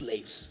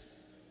slaves.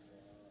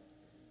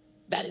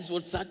 That is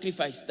what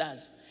sacrifice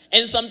does.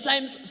 And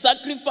sometimes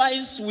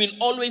sacrifice will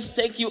always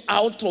take you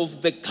out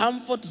of the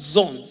comfort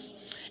zones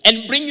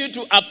and bring you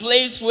to a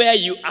place where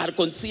you are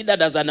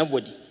considered as a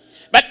nobody.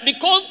 But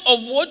because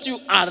of what you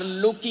are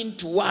looking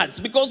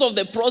towards, because of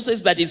the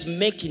process that is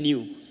making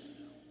you,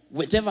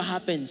 whatever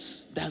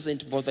happens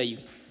doesn't bother you.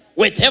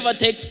 Whatever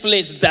takes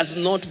place does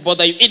not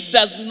bother you. It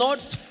does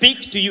not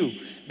speak to you,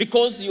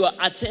 because your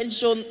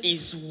attention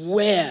is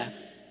where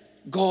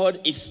God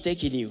is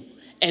taking you.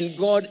 And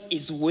God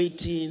is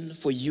waiting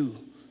for you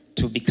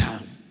to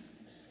become.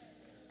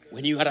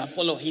 When you are a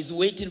follower, He's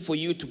waiting for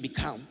you to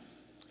become.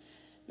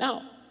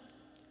 Now,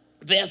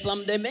 there are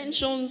some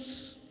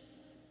dimensions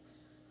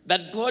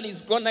that God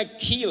is going to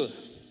kill.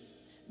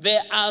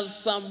 There are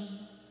some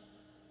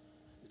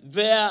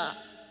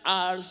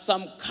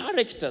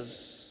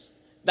characters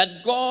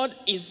that God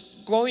is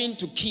going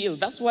to kill.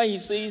 That's why He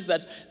says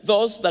that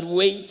those that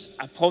wait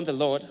upon the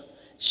Lord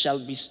shall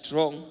be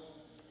strong,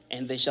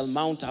 and they shall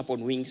mount up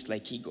on wings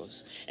like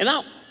eagles. And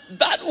now,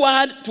 that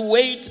word, to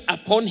wait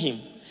upon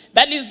Him,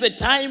 that is the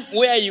time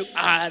where you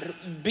are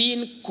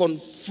being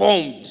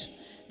conformed.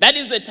 That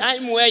is the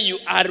time where you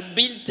are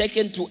being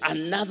taken to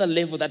another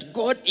level, that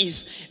God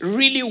is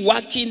really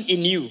working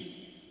in you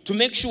to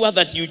make sure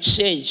that you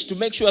change, to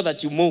make sure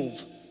that you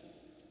move.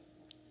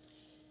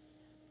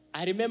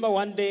 I remember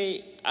one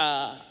day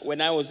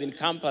when I was in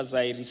campus,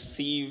 I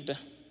received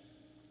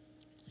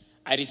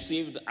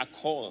a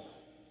call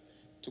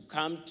to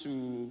come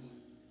to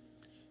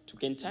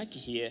Kentucky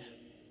here,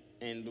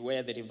 and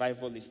where the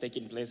revival is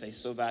taking place. I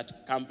saw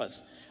that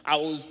campus. I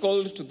was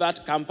called to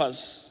that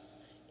campus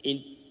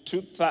in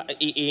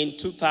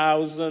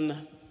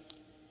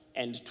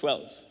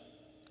 2012.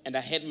 And I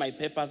had my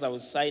papers, I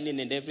was signing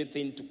and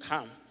everything to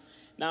come.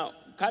 Now,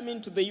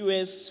 coming to the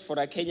US for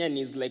a Kenyan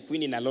is like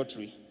winning a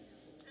lottery.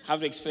 I have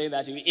to explain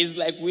that to you. It's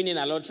like winning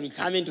a lottery.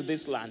 Coming to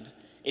this land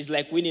is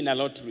like winning a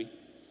lottery.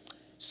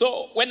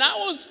 So when I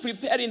was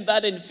preparing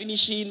that and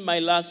finishing my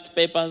last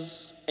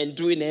papers and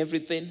doing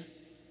everything,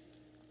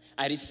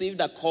 I received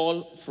a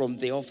call from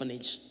the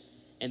orphanage.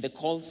 And the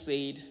call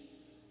said,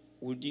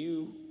 would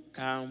you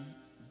come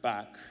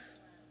back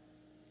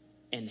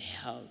and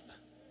help?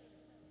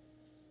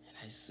 And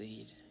I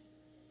said,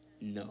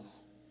 no.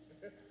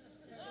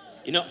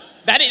 You know,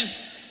 that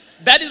is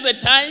the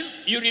time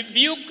you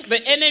rebuke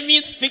the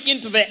enemy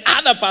speaking to the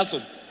other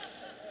person.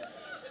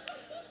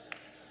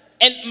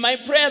 And my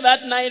prayer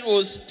that night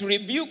was to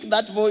rebuke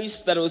that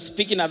voice that was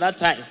speaking at that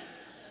time.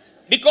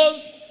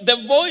 Because the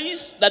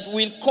voice that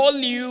will call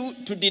you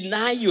to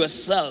deny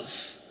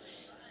yourself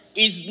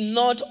is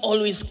not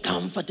always a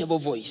comfortable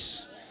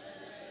voice.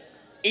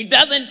 It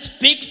doesn't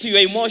speak to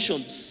your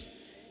emotions.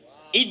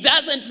 It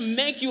doesn't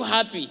make you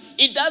happy.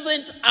 It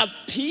doesn't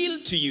appeal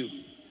to you.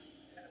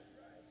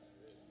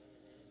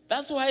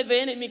 That's why the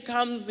enemy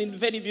comes in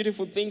very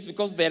beautiful things,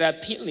 because they're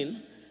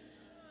appealing.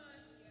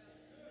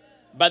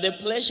 But the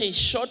pleasure is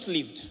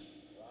short-lived.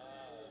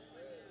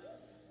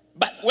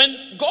 But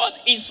when God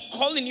is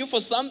calling you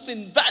for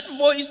something, that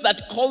voice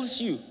that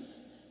calls you,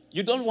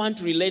 you don't want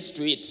to relate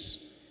to it.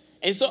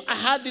 And so I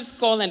had this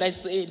call and I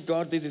said,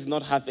 God, this is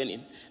not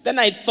happening. Then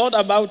I thought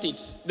about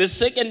it. The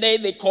second day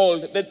they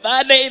called. The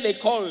third day they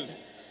called.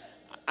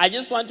 I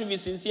just want to be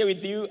sincere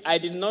with you. I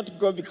did not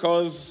go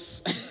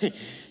because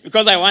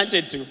I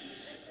wanted to.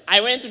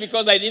 I went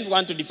because I didn't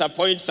want to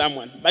disappoint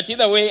someone. But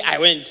either way, I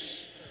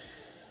went.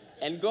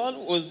 And God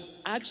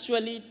was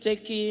actually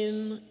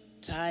taking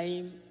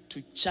time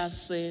to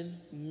chasten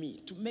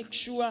me, to make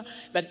sure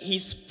that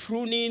he's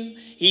pruning,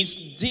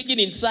 he's digging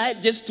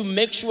inside just to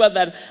make sure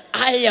that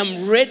I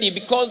am ready.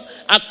 Because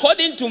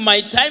according to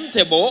my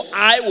timetable,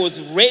 I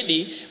was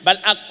ready.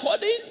 But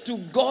according to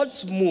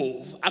God's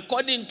move,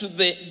 according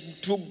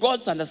to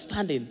God's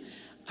understanding,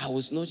 I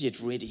was not yet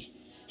ready.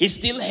 He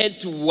still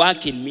had to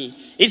work in me.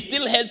 He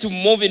still had to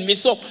move in me.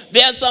 So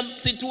there are some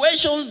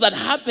situations that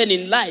happen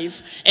in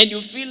life and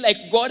you feel like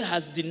God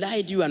has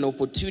denied you an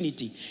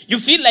opportunity. You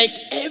feel like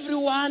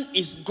everyone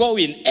is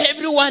going,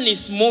 everyone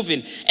is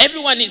moving,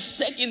 everyone is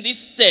taking this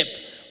step,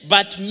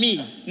 but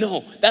me.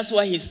 No, that's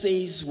why he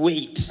says,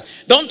 wait.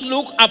 Don't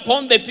look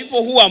upon the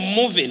people who are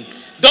moving.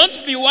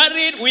 Don't be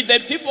worried with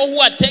the people who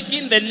are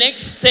taking the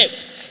next step.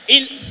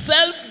 In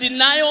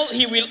self-denial,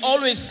 he will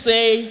always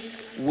say,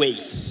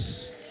 wait.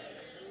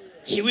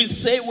 He will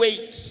say,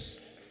 wait.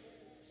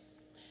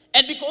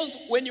 And because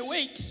when you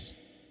wait,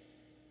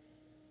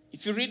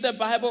 if you read the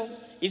Bible,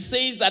 it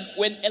says that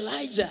when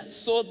Elijah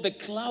saw the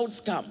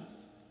clouds come,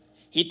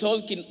 he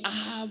told King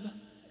Ahab,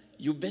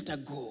 you better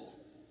go.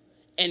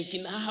 And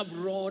King Ahab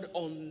rode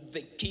on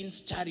the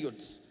king's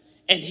chariots,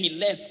 and he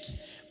left.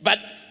 But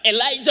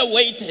Elijah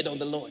waited on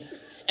the Lord.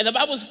 And the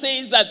Bible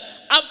says that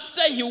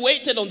after he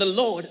waited on the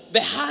Lord, the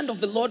hand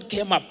of the Lord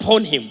came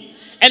upon him.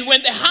 And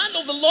when the hand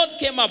of the Lord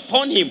came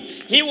upon him,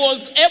 he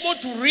was able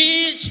to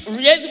reach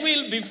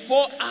Jezreel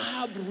before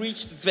Ahab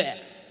reached there.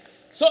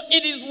 So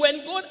it is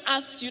when God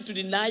asks you to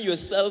deny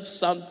yourself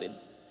something,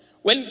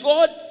 when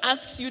God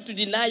asks you to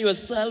deny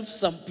yourself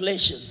some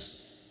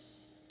pleasures,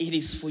 it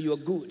is for your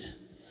good.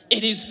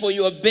 It is for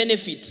your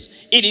benefit.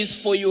 It is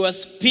for your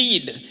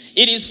speed.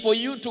 It is for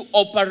you to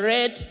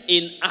operate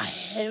in a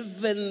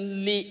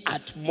heavenly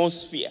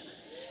atmosphere.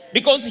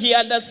 Because he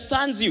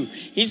understands you.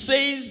 He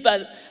says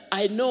that,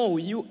 I know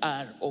you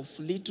are of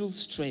little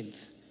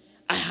strength.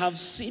 I have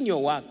seen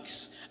your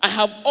works. I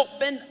have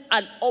opened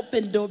an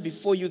open door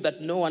before you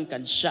that no one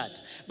can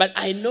shut. But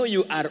I know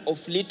you are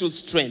of little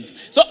strength.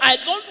 So I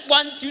don't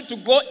want you to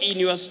go in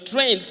your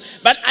strength,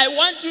 but I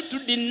want you to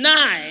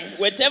deny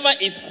whatever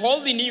is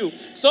holding you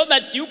so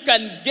that you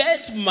can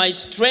get my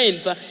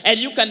strength and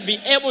you can be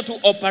able to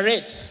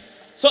operate.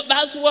 So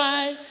that's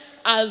why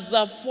as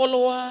a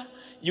follower,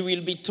 you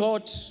will be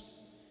taught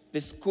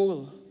the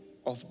school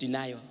of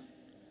denial.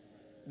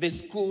 The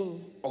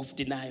school of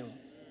denial.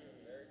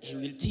 He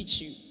will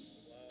teach you.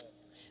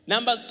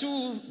 Number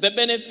two, the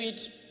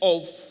benefit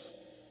of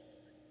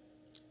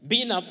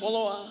being a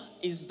follower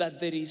is that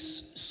there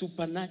is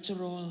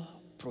supernatural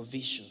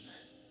provision.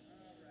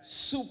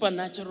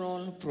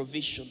 Supernatural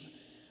provision.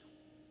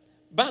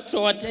 Back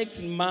to our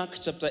text in Mark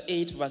chapter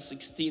 8, verse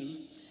 16.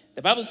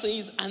 The Bible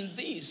says, and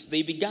this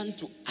they began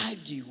to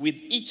argue with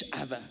each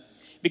other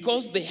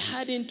because they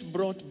hadn't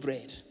brought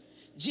bread.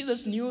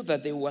 Jesus knew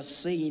that they were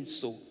saying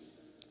so.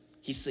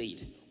 He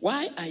said,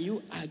 why are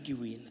you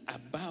arguing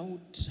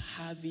about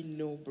having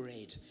no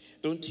bread?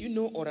 Don't you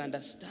know or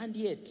understand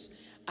yet?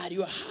 Are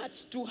your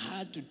hearts too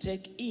hard to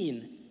take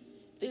in?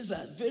 These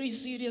are very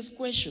serious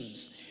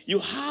questions. You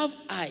have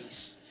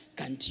eyes,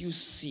 can't you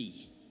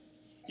see?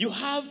 You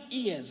have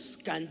ears,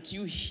 can't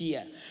you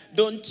hear?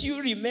 Don't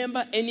you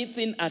remember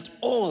anything at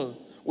all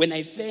when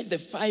I fed the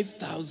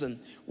 5,000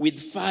 with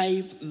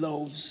 5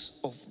 loaves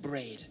of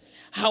bread?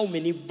 How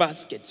many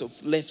baskets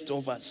of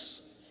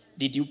leftovers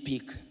did you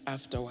pick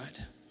afterward?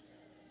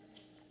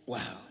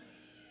 Wow.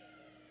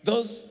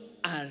 Those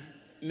are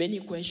many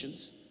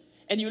questions.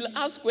 And you'll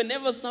ask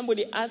whenever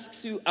somebody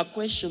asks you a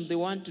question, they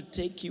want to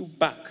take you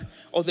back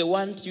or they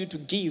want you to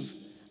give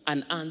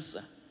an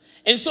answer.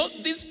 And so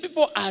these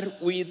people are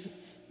with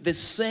the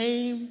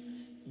same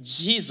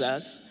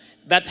Jesus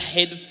that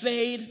had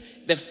fed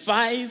the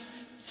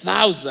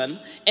 5,000,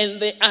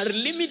 and they are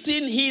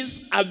limiting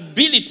his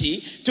ability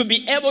to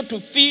be able to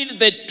feed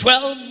the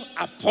 12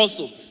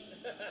 apostles.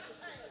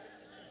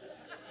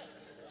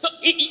 So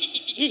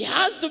he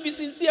has to be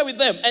sincere with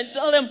them and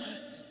tell them,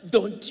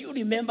 don't you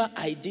remember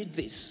I did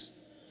this?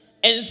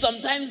 And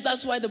sometimes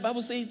that's why the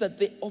Bible says that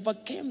they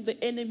overcame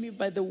the enemy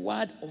by the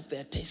word of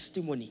their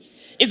testimony.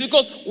 It's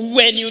because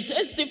when you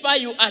testify,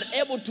 you are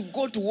able to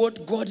go to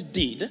what God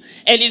did.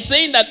 And he's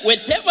saying that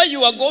whatever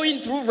you are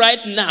going through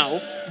right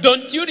now,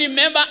 don't you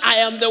remember I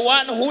am the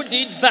one who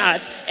did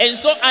that? And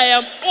so I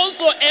am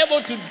also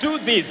able to do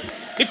this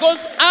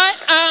because I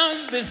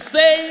am the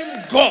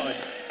same God.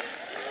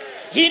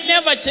 He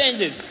never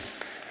changes.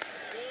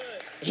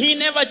 He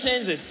never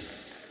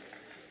changes.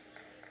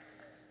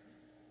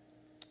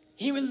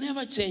 He will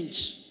never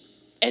change.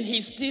 And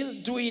he's still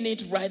doing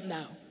it right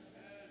now.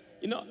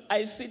 You know,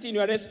 I sit in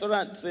your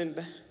restaurants,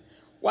 and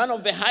one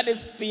of the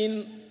hardest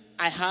things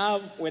I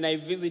have when I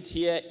visit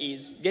here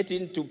is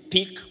getting to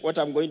pick what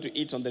I'm going to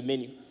eat on the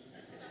menu.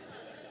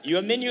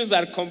 Your menus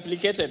are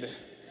complicated.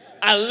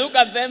 I look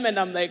at them and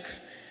I'm like,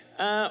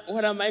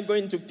 what am I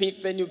going to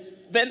pick?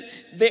 Then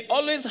they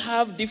always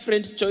have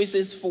different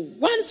choices for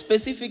one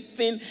specific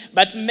thing,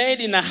 but made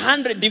in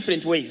 100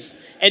 different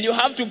ways. And you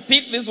have to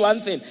pick this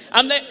one thing.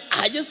 I'm like,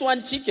 I just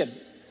want chicken.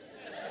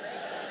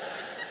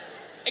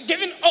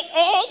 Given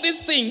all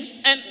these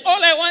things, and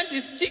all I want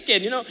is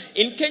chicken.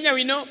 In Kenya,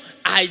 we know,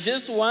 I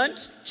just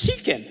want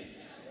chicken.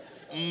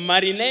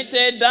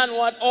 Marinated, done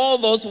what? All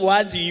those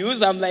words you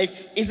use, I'm like,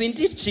 isn't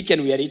it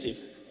chicken we are eating?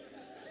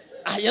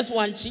 I just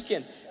want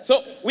chicken.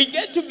 So we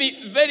get to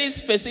be very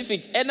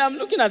specific. And I'm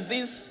looking at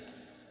this,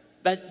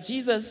 that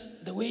Jesus,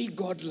 the way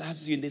God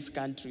loves you in this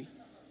country,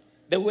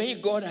 the way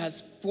God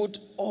has put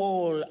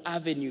all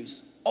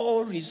avenues,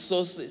 all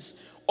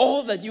resources,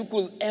 all that you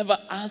could ever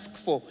ask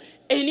for,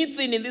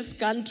 anything in this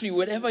country,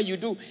 whatever you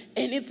do,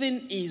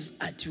 anything is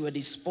at your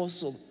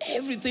disposal.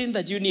 Everything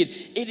that you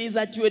need, it is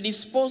at your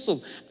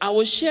disposal. I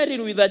was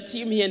sharing with a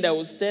team here and I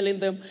was telling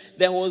them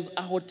there was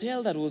a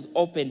hotel that was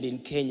opened in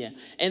Kenya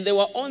and they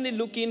were only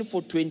looking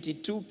for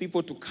 22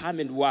 people to come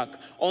and work.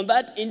 On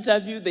that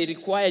interview, they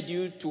required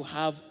you to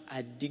have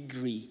a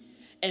degree.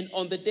 And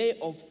on the day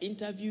of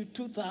interview,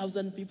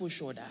 2,000 people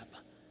showed up.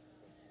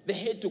 They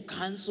had to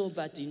cancel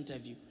that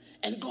interview.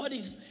 And God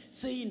is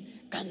saying,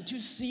 can't you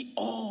see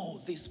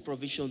all this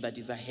provision that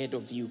is ahead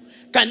of you?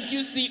 Can't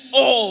you see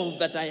all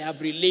that I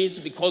have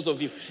released because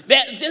of you?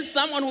 There's just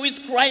someone who is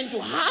crying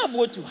to have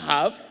what you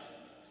have,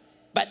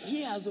 but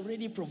he has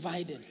already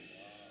provided.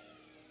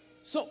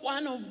 So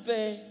one of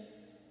the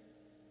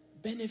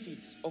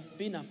benefits of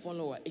being a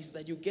follower is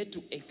that you get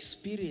to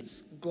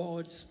experience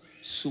God's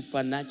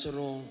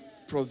supernatural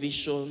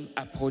provision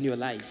upon your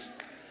life.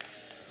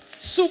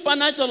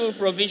 Supernatural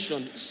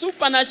provision.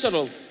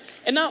 Supernatural.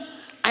 And now,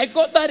 I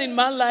got that in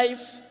my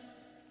life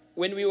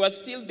when we were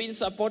still being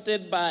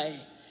supported by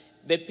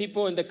the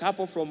people and the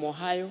couple from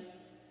Ohio.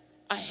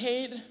 I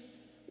had,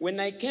 when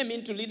I came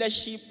into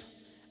leadership,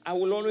 I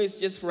will always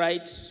just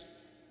write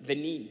the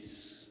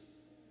needs.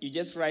 You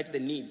just write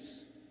the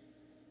needs,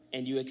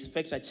 and you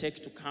expect a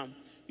check to come.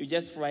 You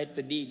just write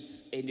the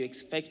needs, and you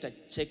expect a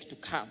check to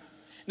come.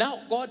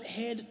 Now, God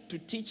had to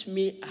teach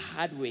me a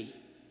hard way.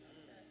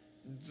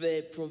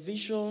 The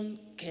provision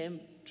came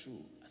to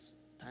a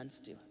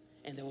standstill.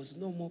 And there was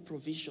no more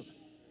provision.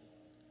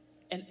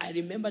 And I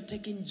remember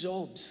taking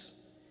jobs,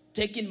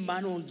 taking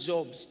manual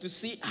jobs to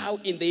see how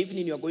in the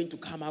evening you're going to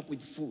come up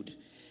with food.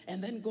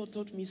 And then God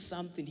taught me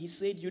something. He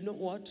said, you know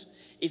what?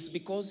 It's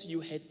because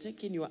you had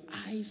taken your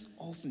eyes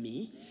off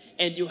me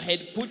and you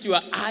had put your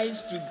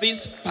eyes to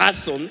this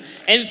person.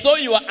 And so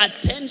your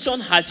attention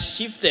has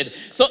shifted.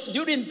 So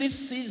during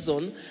this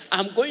season,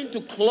 I'm going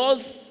to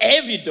close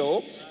every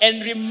door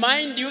and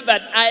remind you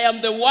that I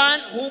am the one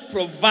who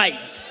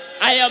provides.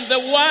 I am the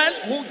one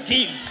who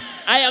gives.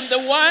 I am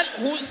the one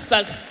who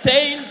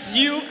sustains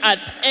you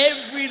at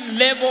every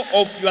level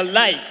of your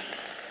life.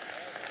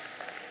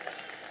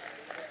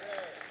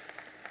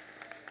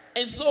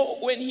 And so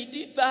when he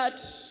did that,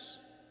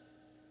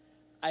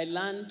 I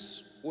learned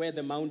where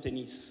the mountain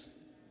is.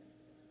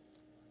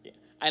 Yeah.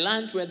 I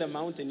learned where the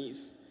mountain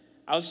is.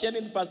 I was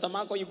sharing with Pastor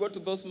Marco, you go to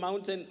those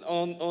mountains,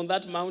 on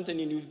that mountain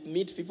and you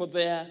meet people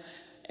there,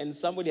 and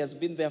somebody has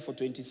been there for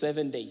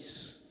 27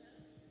 days,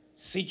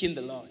 seeking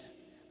the Lord.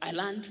 I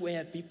learned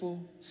where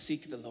people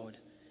seek the Lord.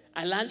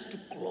 I learned to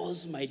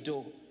close my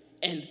door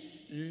and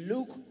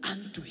look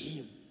unto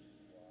him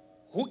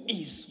who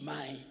is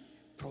my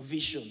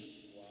provision.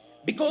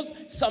 Because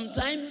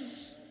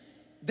sometimes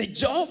the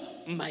job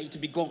might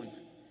be gone.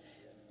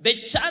 The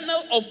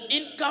channel of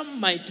income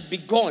might be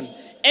gone.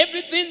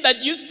 Everything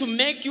that used to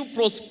make you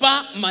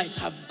prosper might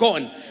have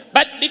gone.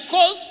 But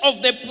because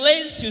of the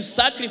place you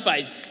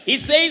sacrifice, he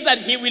says that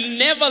he will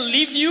never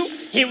leave you.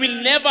 He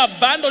will never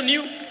abandon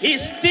you.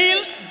 He's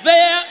still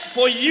there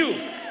for you.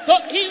 So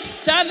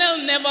his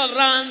channel never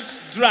runs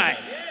dry.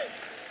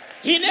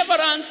 He never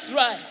runs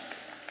dry.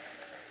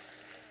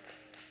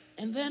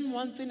 And then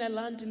one thing I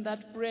learned in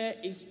that prayer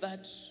is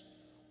that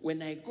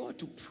when I go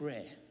to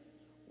prayer,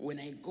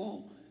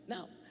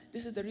 now,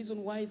 this is the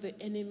reason why the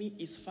enemy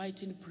is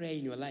fighting prayer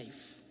in your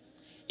life.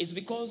 It's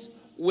because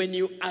when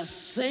you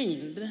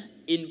ascend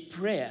in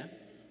prayer,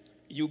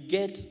 you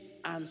get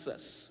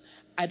answers.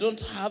 I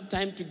don't have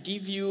time to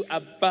give you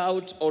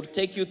about or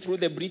take you through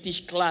the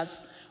British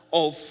class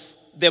of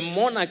the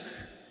monarch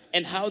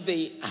and how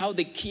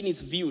the king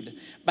is viewed.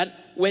 But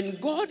when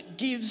God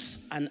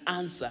gives an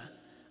answer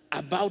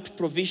about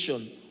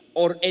provision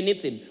or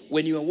anything,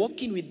 when you are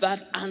walking with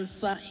that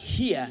answer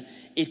here,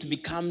 it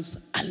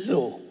becomes a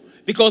law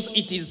because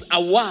it is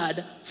a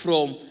word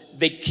from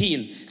the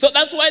king. So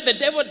that's why the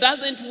devil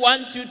doesn't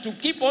want you to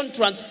keep on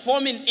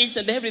transforming each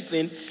and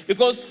everything,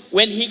 because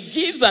when he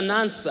gives an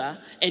answer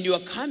and you are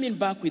coming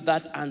back with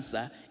that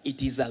answer,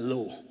 it is a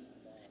law.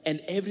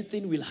 And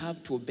everything will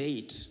have to obey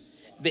it.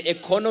 The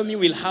economy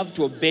will have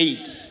to obey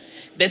it.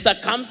 The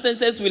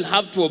circumstances will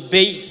have to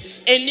obey it.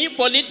 Any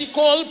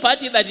political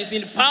party that is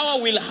in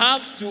power will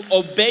have to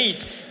obey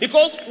it.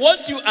 Because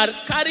what you are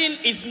carrying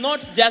is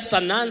not just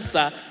an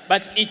answer,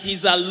 but it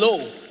is a law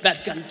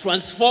that can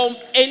transform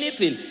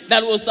anything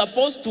that was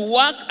supposed to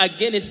work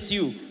against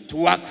you to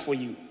work for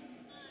you.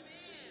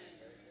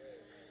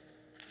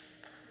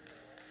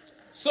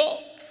 So,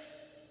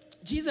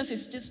 Jesus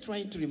is just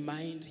trying to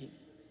remind him.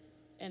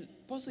 And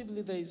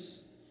possibly there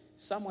is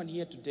someone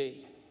here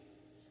today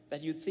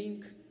that you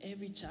think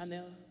every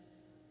channel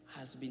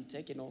has been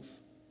taken off.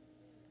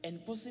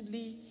 And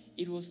possibly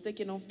it was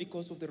taken off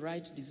because of the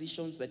right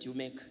decisions that you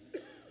make.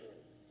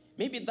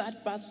 Maybe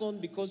that person,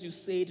 because you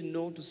said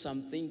no to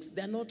some things,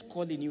 they're not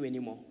calling you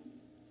anymore.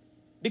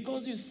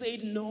 Because you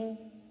said no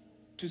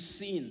to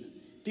sin,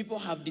 people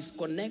have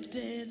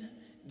disconnected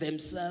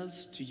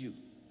themselves to you.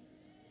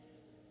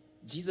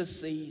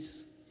 Jesus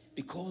says,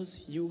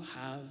 because you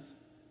have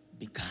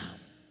become,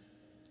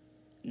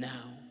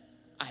 now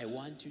I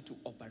want you to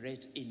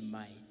operate in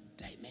my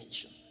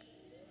dimension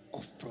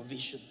of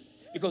provision.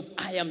 Because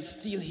I am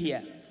still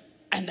here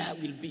and I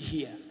will be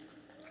here.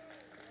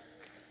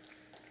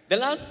 The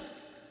last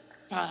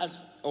part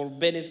or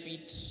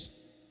benefit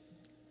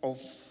of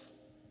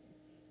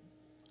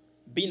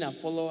being a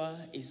follower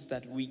is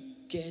that we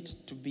get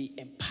to be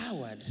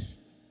empowered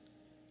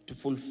to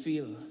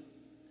fulfill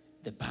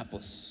the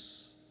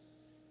purpose.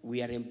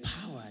 We are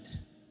empowered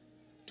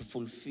to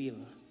fulfill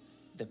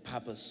the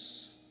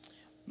purpose.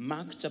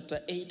 Mark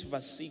chapter 8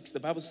 verse 6, the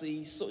Bible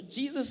says, so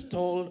Jesus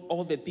told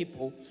all the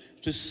people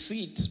to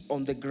sit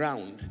on the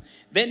ground.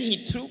 Then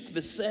he took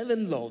the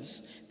 7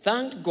 loaves,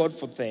 thanked God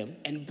for them,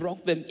 and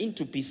broke them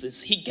into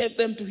pieces. He gave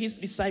them to his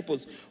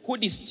disciples, who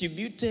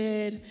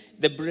distributed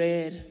the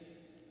bread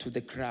to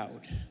the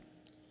crowd.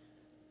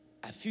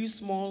 A few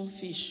small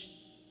fish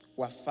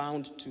were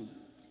found too.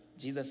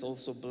 Jesus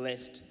also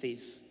blessed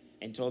this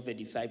and told the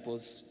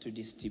disciples to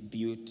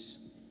distribute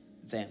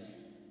them.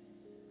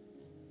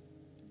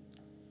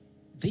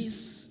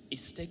 This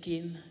is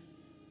taking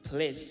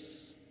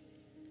place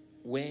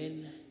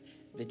when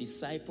the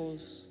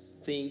disciples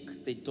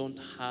think they don't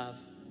have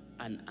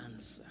an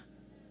answer.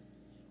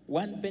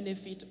 One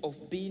benefit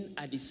of being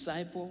a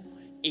disciple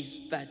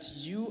is that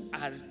you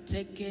are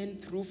taken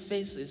through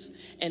phases,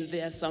 and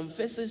there are some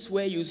phases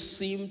where you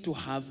seem to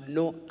have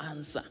no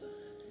answer.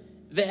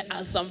 There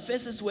are some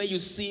phases where you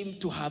seem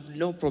to have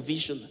no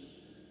provision.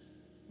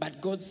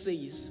 But God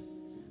says,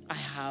 I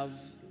have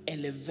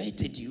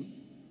elevated you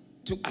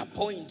to a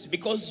point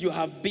because you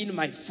have been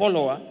my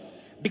follower,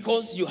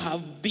 because you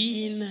have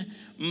been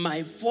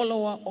my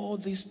follower all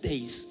these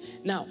days.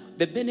 Now,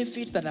 the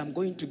benefit that I'm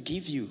going to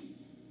give you,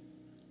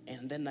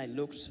 and then I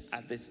looked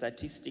at the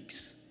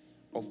statistics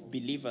of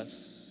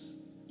believers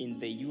in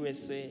the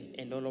USA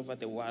and all over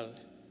the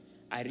world,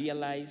 I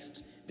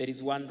realized there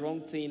is one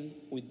wrong thing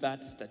with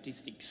that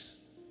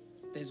statistics.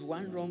 There's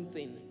one wrong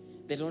thing.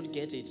 They don't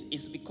get it.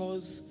 It's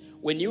because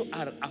when you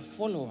are a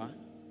follower,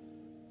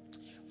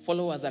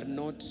 followers are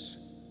not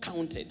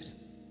counted.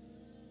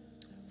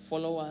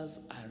 Followers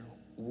are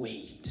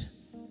weighed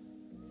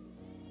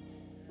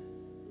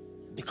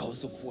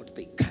because of what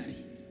they carry.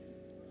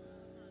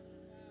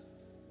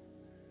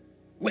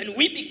 When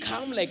we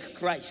become like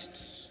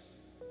Christ,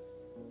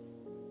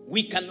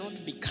 we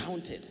cannot be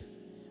counted.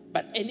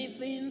 But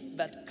anything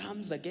that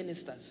comes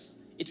against us,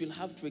 it will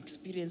have to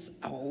experience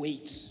our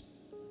weight.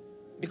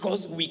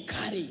 Because we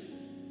carry.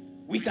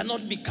 We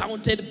cannot be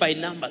counted by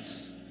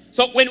numbers.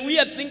 So when we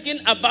are thinking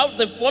about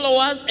the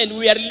followers and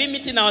we are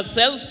limiting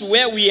ourselves to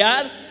where we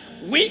are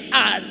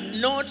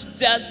not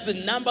just the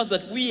numbers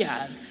that we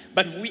are,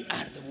 but we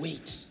are the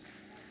weight.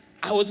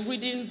 I was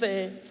reading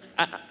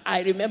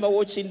I remember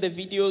watching the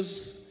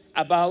videos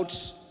about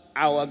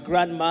our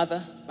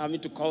grandmother. I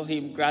mean to call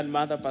him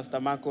grandmother, Pastor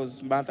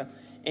Marco's mother.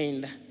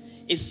 And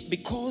it's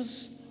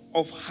because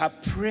of her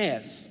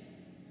prayers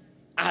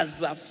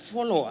as a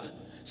follower.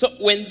 So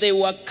when they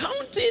were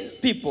counting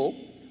people,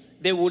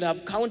 they would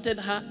have counted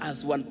her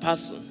as one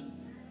person.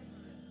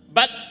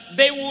 But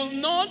they will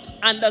not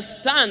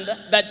understand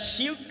that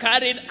she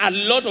carried a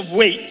lot of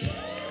weight.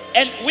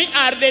 And we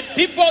are the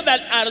people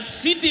that are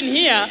sitting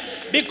here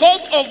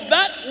because of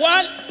that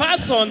one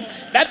person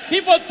that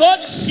people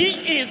thought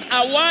she is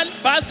a one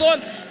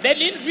person. They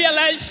didn't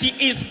realize she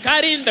is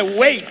carrying the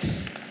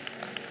weight.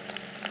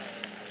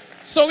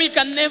 So we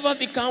can never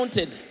be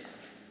counted.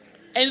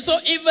 And so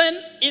even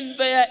in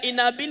their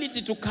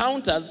inability to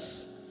count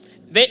us,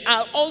 they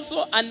are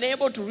also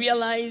unable to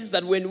realize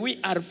that when we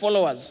are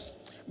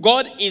followers,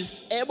 God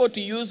is able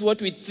to use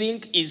what we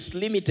think is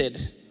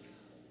limited.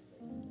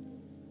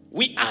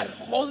 We are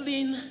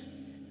holding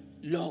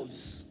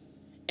loaves,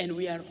 and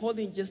we are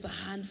holding just a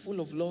handful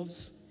of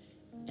loaves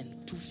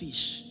and 2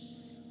 fish.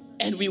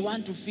 And we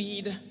want to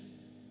feed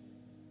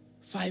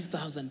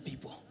 5,000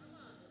 people.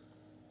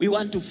 We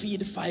want to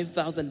feed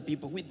 5,000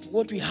 people. With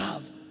what we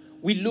have,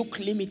 we look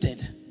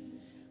limited.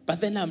 But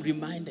then I'm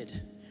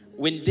reminded,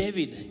 when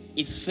David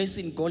is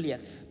facing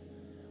Goliath,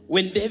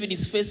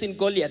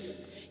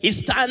 he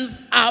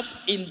stands up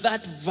in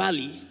that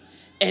valley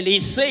and he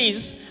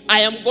says,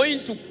 I am going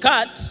to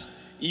cut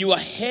your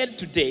head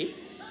today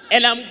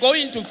and I'm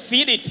going to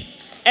feed it.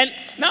 And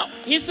now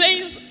he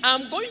says,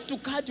 I'm going to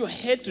cut your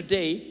head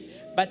today,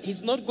 but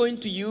he's not going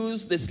to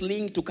use the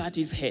sling to cut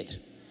his head.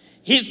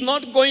 He's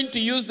not going to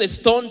use the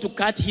stone to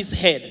cut his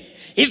head.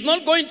 He's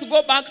not going to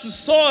go back to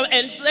Saul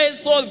and say,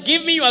 Saul,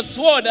 give me your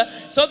sword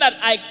so that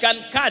I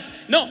can cut.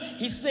 No,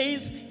 he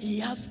says, he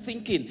has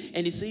thinking.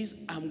 And he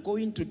says, I'm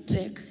going to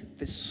take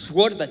the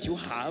sword that you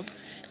have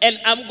and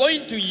I'm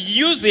going to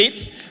use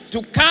it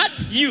to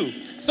cut you.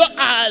 So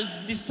as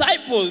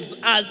disciples,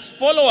 as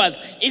followers,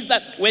 is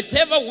that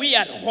whatever we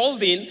are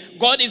holding,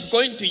 God is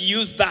going to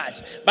use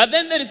that. But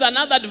then there is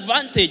another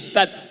advantage,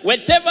 that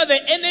whatever the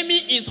enemy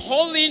is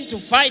holding to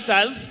fight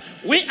us,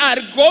 we are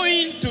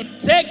going to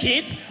take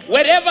it.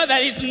 Wherever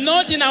that is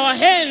not in our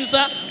hands,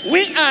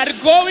 we are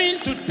going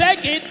to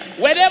take it.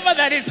 Wherever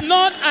that is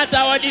not at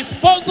our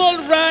disposal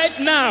right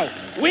now,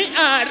 we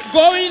are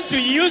going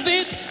to use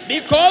it,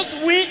 because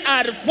we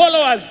are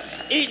followers.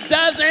 It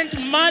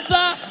doesn't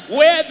matter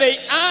where they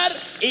are.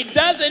 It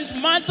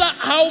doesn't matter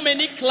how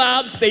many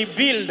clubs they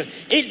build.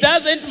 It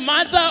doesn't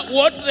matter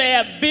what they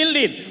are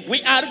building.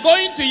 We are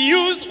going to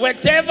use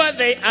whatever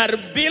they are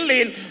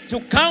building to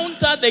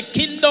counter the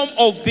kingdom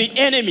of the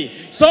enemy.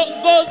 So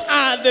those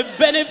are the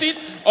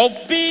benefits of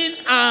being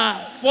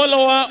a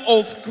follower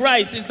of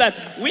Christ, is that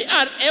we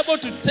are able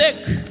to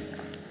take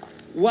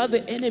what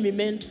the enemy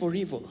meant for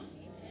evil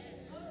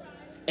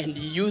and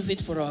use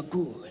it for our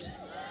good.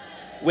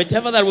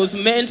 Whatever that was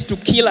meant to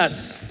kill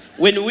us,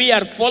 when we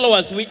are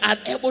followers, we are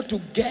able to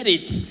get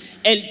it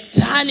and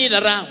turn it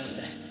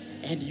around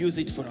and use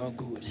it for our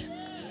good.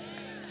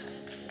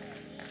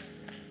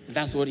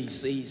 That's what he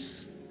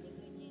says.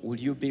 Will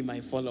you be my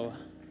follower?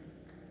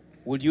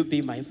 Will you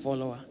be my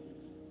follower?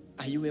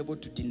 Are you able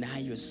to deny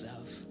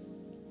yourself?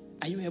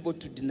 Are you able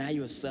to deny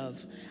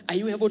yourself? Are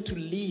you able to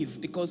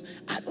live? Because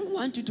I don't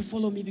want you to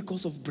follow me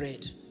because of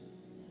bread.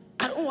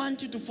 I don't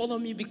want you to follow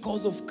me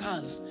because of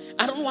cars.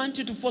 I don't want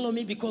you to follow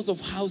me because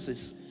of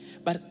houses.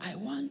 But I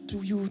want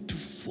you to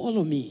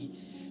follow me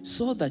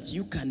so that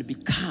you can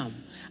become.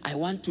 I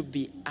want you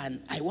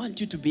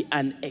to be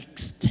an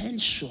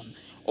extension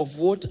of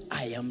what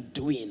I am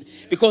doing.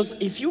 Because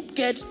if you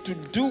get to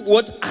do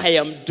what I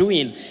am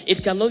doing,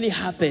 it can only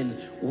happen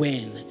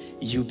when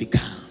you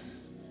become.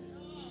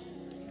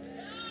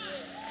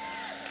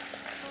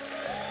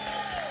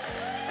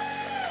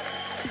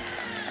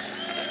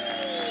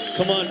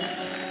 Come on.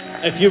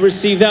 If you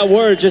receive that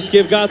word, just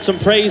give God some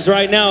praise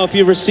right now. If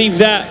you receive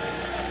that.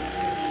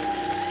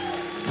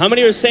 How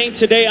many are saying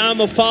today, I'm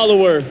a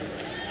follower?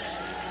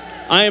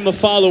 I am a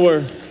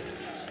follower.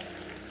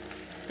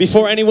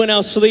 Before anyone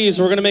else leaves,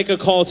 we're going to make a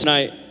call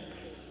tonight.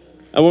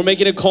 And we're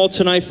making a call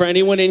tonight for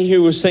anyone in here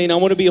who's saying, I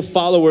want to be a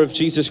follower of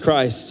Jesus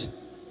Christ.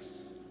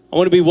 I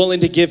want to be willing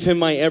to give him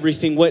my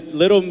everything. What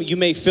little you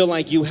may feel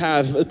like you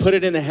have, put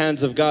it in the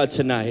hands of God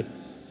tonight.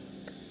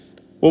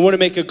 We want to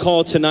make a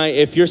call tonight.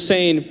 If you're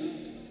saying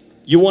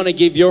you want to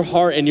give your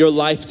heart and your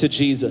life to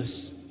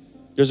Jesus,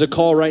 there's a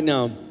call right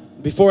now.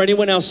 Before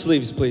anyone else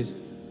leaves, please.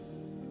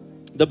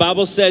 The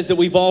Bible says that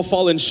we've all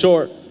fallen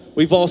short.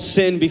 We've all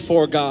sinned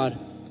before God.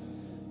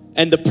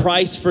 And the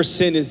price for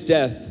sin is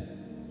death.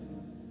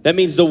 That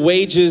means the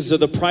wages or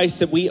the price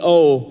that we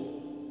owe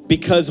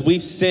because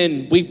we've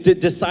sinned. We've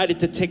decided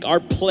to take our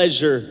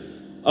pleasure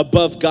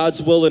above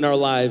God's will in our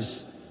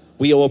lives.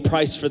 We owe a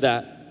price for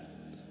that.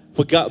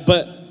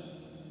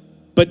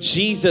 But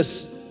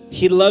Jesus,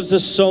 he loves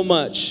us so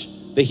much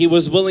that he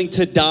was willing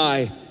to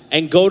die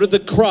and go to the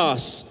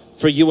cross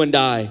for you and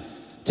I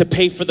to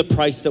pay for the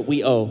price that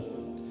we owe.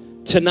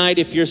 Tonight,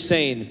 if you're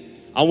saying,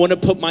 I want to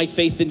put my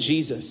faith in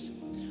Jesus.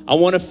 I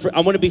want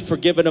to be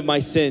forgiven of my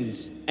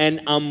sins,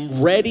 and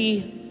I'm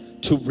ready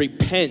to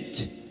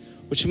repent,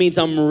 which means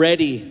I'm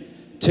ready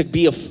to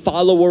be a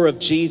follower of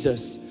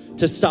Jesus,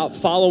 to stop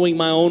following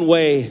my own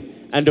way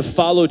and to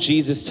follow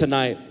Jesus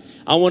tonight.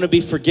 I want to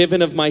be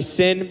forgiven of my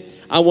sin.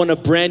 I want a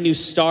brand new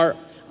start.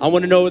 I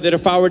want to know that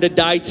if I were to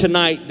die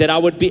tonight, that I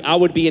would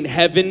be in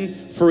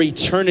heaven for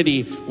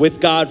eternity with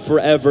God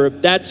forever.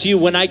 If that's you,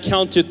 when I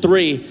count to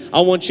 3,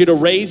 I want you to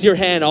raise your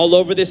hand all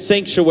over this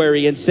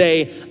sanctuary and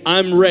say,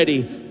 I'm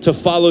ready to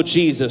follow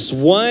Jesus.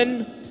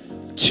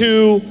 1,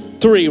 2,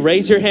 3.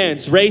 Raise your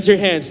hands. Raise your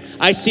hands.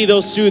 I see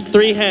those 2,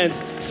 3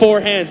 hands,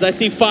 4 hands. I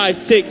see 5,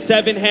 6,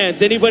 7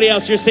 hands. Anybody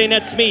else? You're saying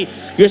that's me.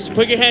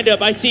 Put your hand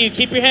up. I see you.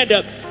 Keep your hand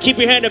up. Keep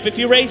your hand up. If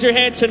you raise your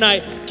hand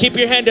tonight, keep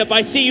your hand up.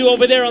 I see you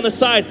over there on the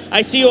side.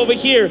 I see you over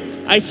here.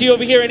 I see you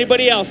over here.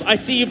 Anybody else? I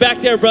see you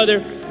back there,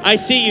 brother. I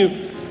see you.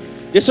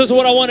 This is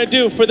what I want to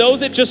do. For those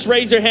that just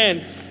raise your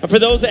hand, and for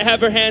those that have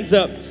their hands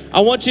up,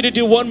 I want you to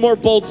do one more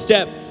bold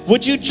step.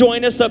 Would you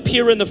join us up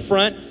here in the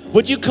front?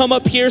 Would you come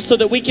up here so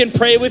that we can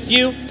pray with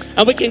you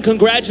and we can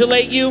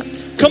congratulate you?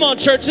 Come on,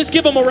 church, let's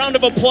give them a round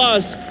of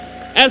applause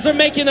as they're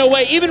making their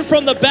way. Even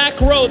from the back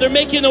row, they're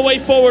making their way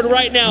forward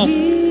right now.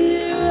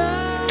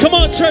 Come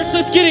on, church,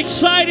 let's get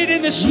excited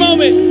in this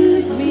moment.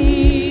 Use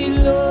me,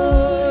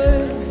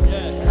 Lord.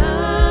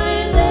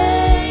 I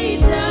lay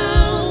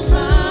down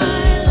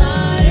my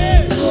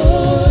life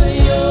for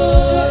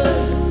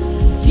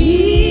yours.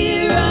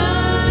 Here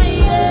I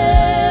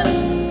am.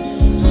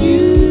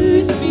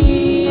 Use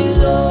me,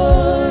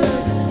 Lord.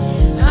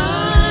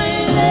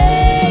 I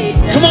lay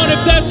down. Come on,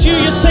 if that's you,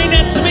 you're saying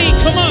that's me.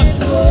 Come on.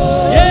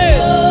 Yes.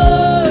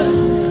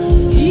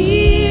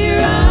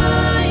 Here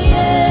I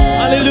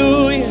am.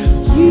 Hallelujah.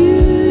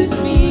 Use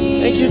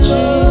me, Thank you,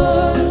 Jesus.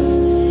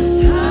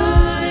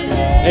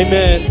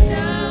 Amen.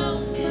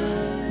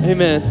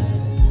 Amen.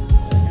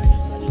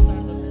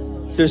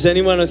 there's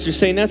anyone else, you're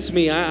saying, that's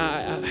me.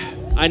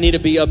 I need to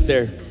be up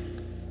there.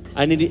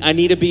 I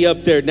need to be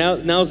up there.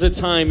 Now's the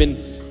time,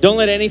 and don't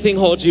let anything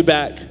hold you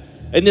back.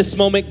 In this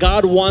moment,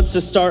 God wants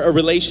to start a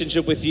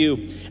relationship with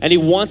you, and He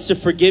wants to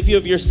forgive you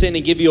of your sin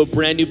and give you a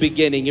brand new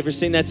beginning. If you're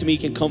saying that to me, you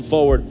can come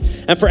forward.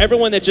 And for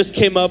everyone that just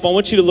came up, I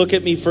want you to look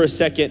at me for a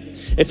second.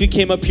 If you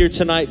came up here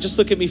tonight, just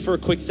look at me for a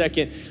quick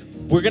second.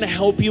 We're gonna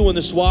help you in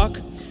this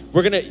walk.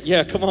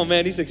 Yeah, come on,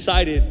 man, he's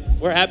excited.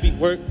 We're happy.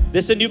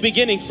 This is a new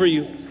beginning for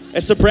you.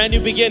 It's a brand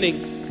new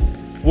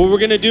beginning. What we're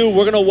gonna do,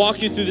 we're gonna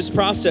walk you through this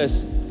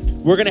process.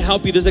 We're gonna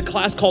help you. There's a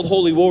class called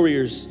Holy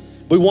Warriors.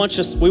 We want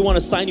to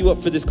sign you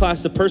up for this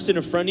class. The person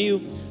in front of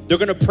you, they're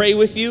gonna pray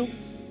with you.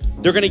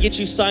 They're gonna get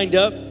you signed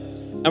up,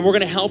 and we're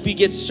gonna help you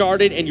get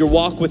started in your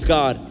walk with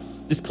God.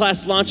 This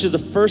class launches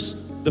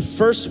the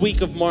first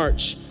week of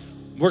March.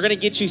 We're gonna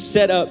get you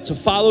set up to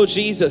follow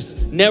Jesus,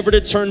 never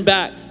to turn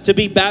back, to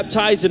be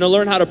baptized and to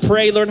learn how to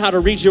pray, learn how to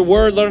read your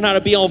word, learn how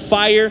to be on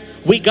fire.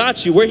 We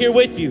got you. We're here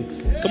with you.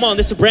 Come on,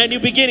 this is a brand new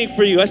beginning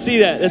for you. I see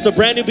that. It's a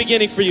brand new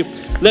beginning for you.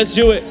 Let's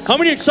do it. How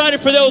many are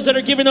excited for those that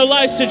are giving their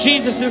lives to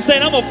Jesus and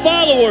saying, I'm a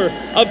follower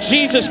of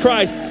Jesus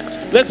Christ?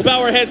 Let's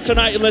bow our heads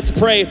tonight and let's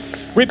pray.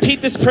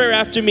 Repeat this prayer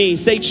after me.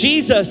 Say,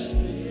 Jesus,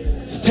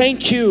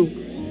 thank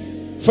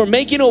you for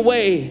making a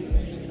way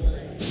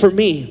for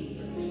me.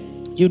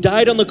 You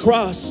died on the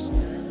cross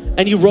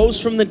and you rose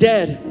from the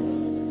dead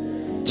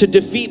to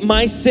defeat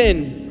my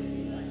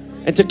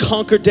sin and to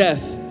conquer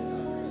death.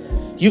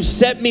 You've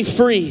set me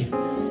free.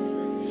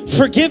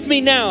 Forgive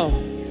me now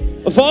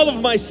of all of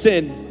my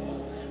sin.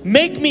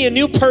 Make me a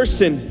new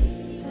person.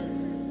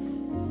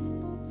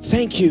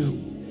 Thank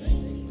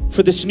you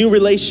for this new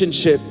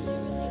relationship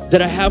that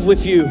I have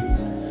with you.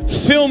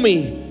 Fill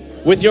me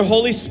with your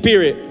Holy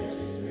Spirit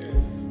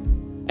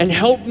and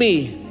help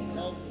me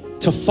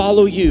to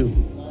follow you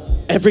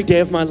every day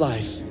of my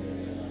life.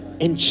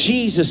 In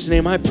Jesus'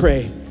 name I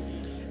pray.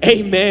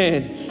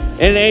 Amen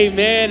and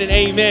amen and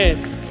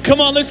amen. Come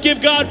on, let's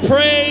give God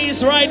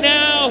praise right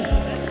now.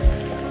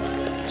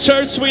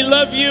 Church, we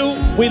love you.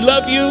 We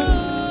love you.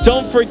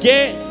 Don't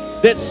forget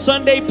that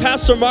Sunday,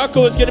 Pastor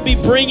Marco is going to be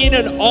bringing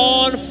an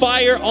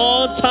on-fire,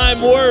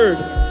 on-time word.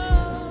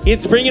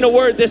 He's bringing a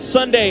word this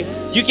Sunday.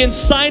 You can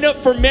sign up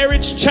for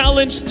Marriage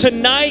Challenge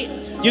tonight.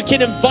 You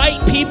can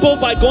invite people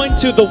by going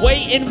to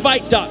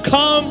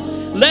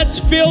thewayinvite.com. Let's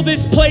fill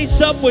this place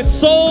up with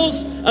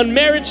souls. A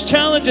Marriage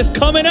Challenge is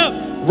coming up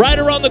right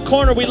around the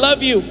corner. We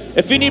love you.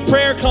 If you need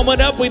prayer coming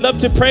up, we'd love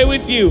to pray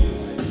with you.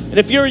 And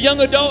if you're a young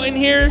adult in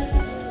here,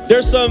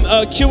 there's some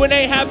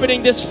Q&A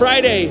happening this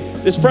Friday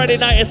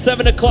night at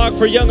 7 o'clock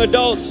for young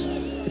adults.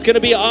 It's going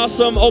to be an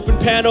awesome open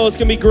panel. It's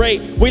going to be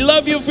great. We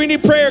love you. If we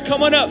need prayer,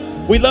 come on up.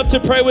 We'd love to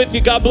pray with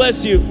you. God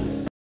bless you.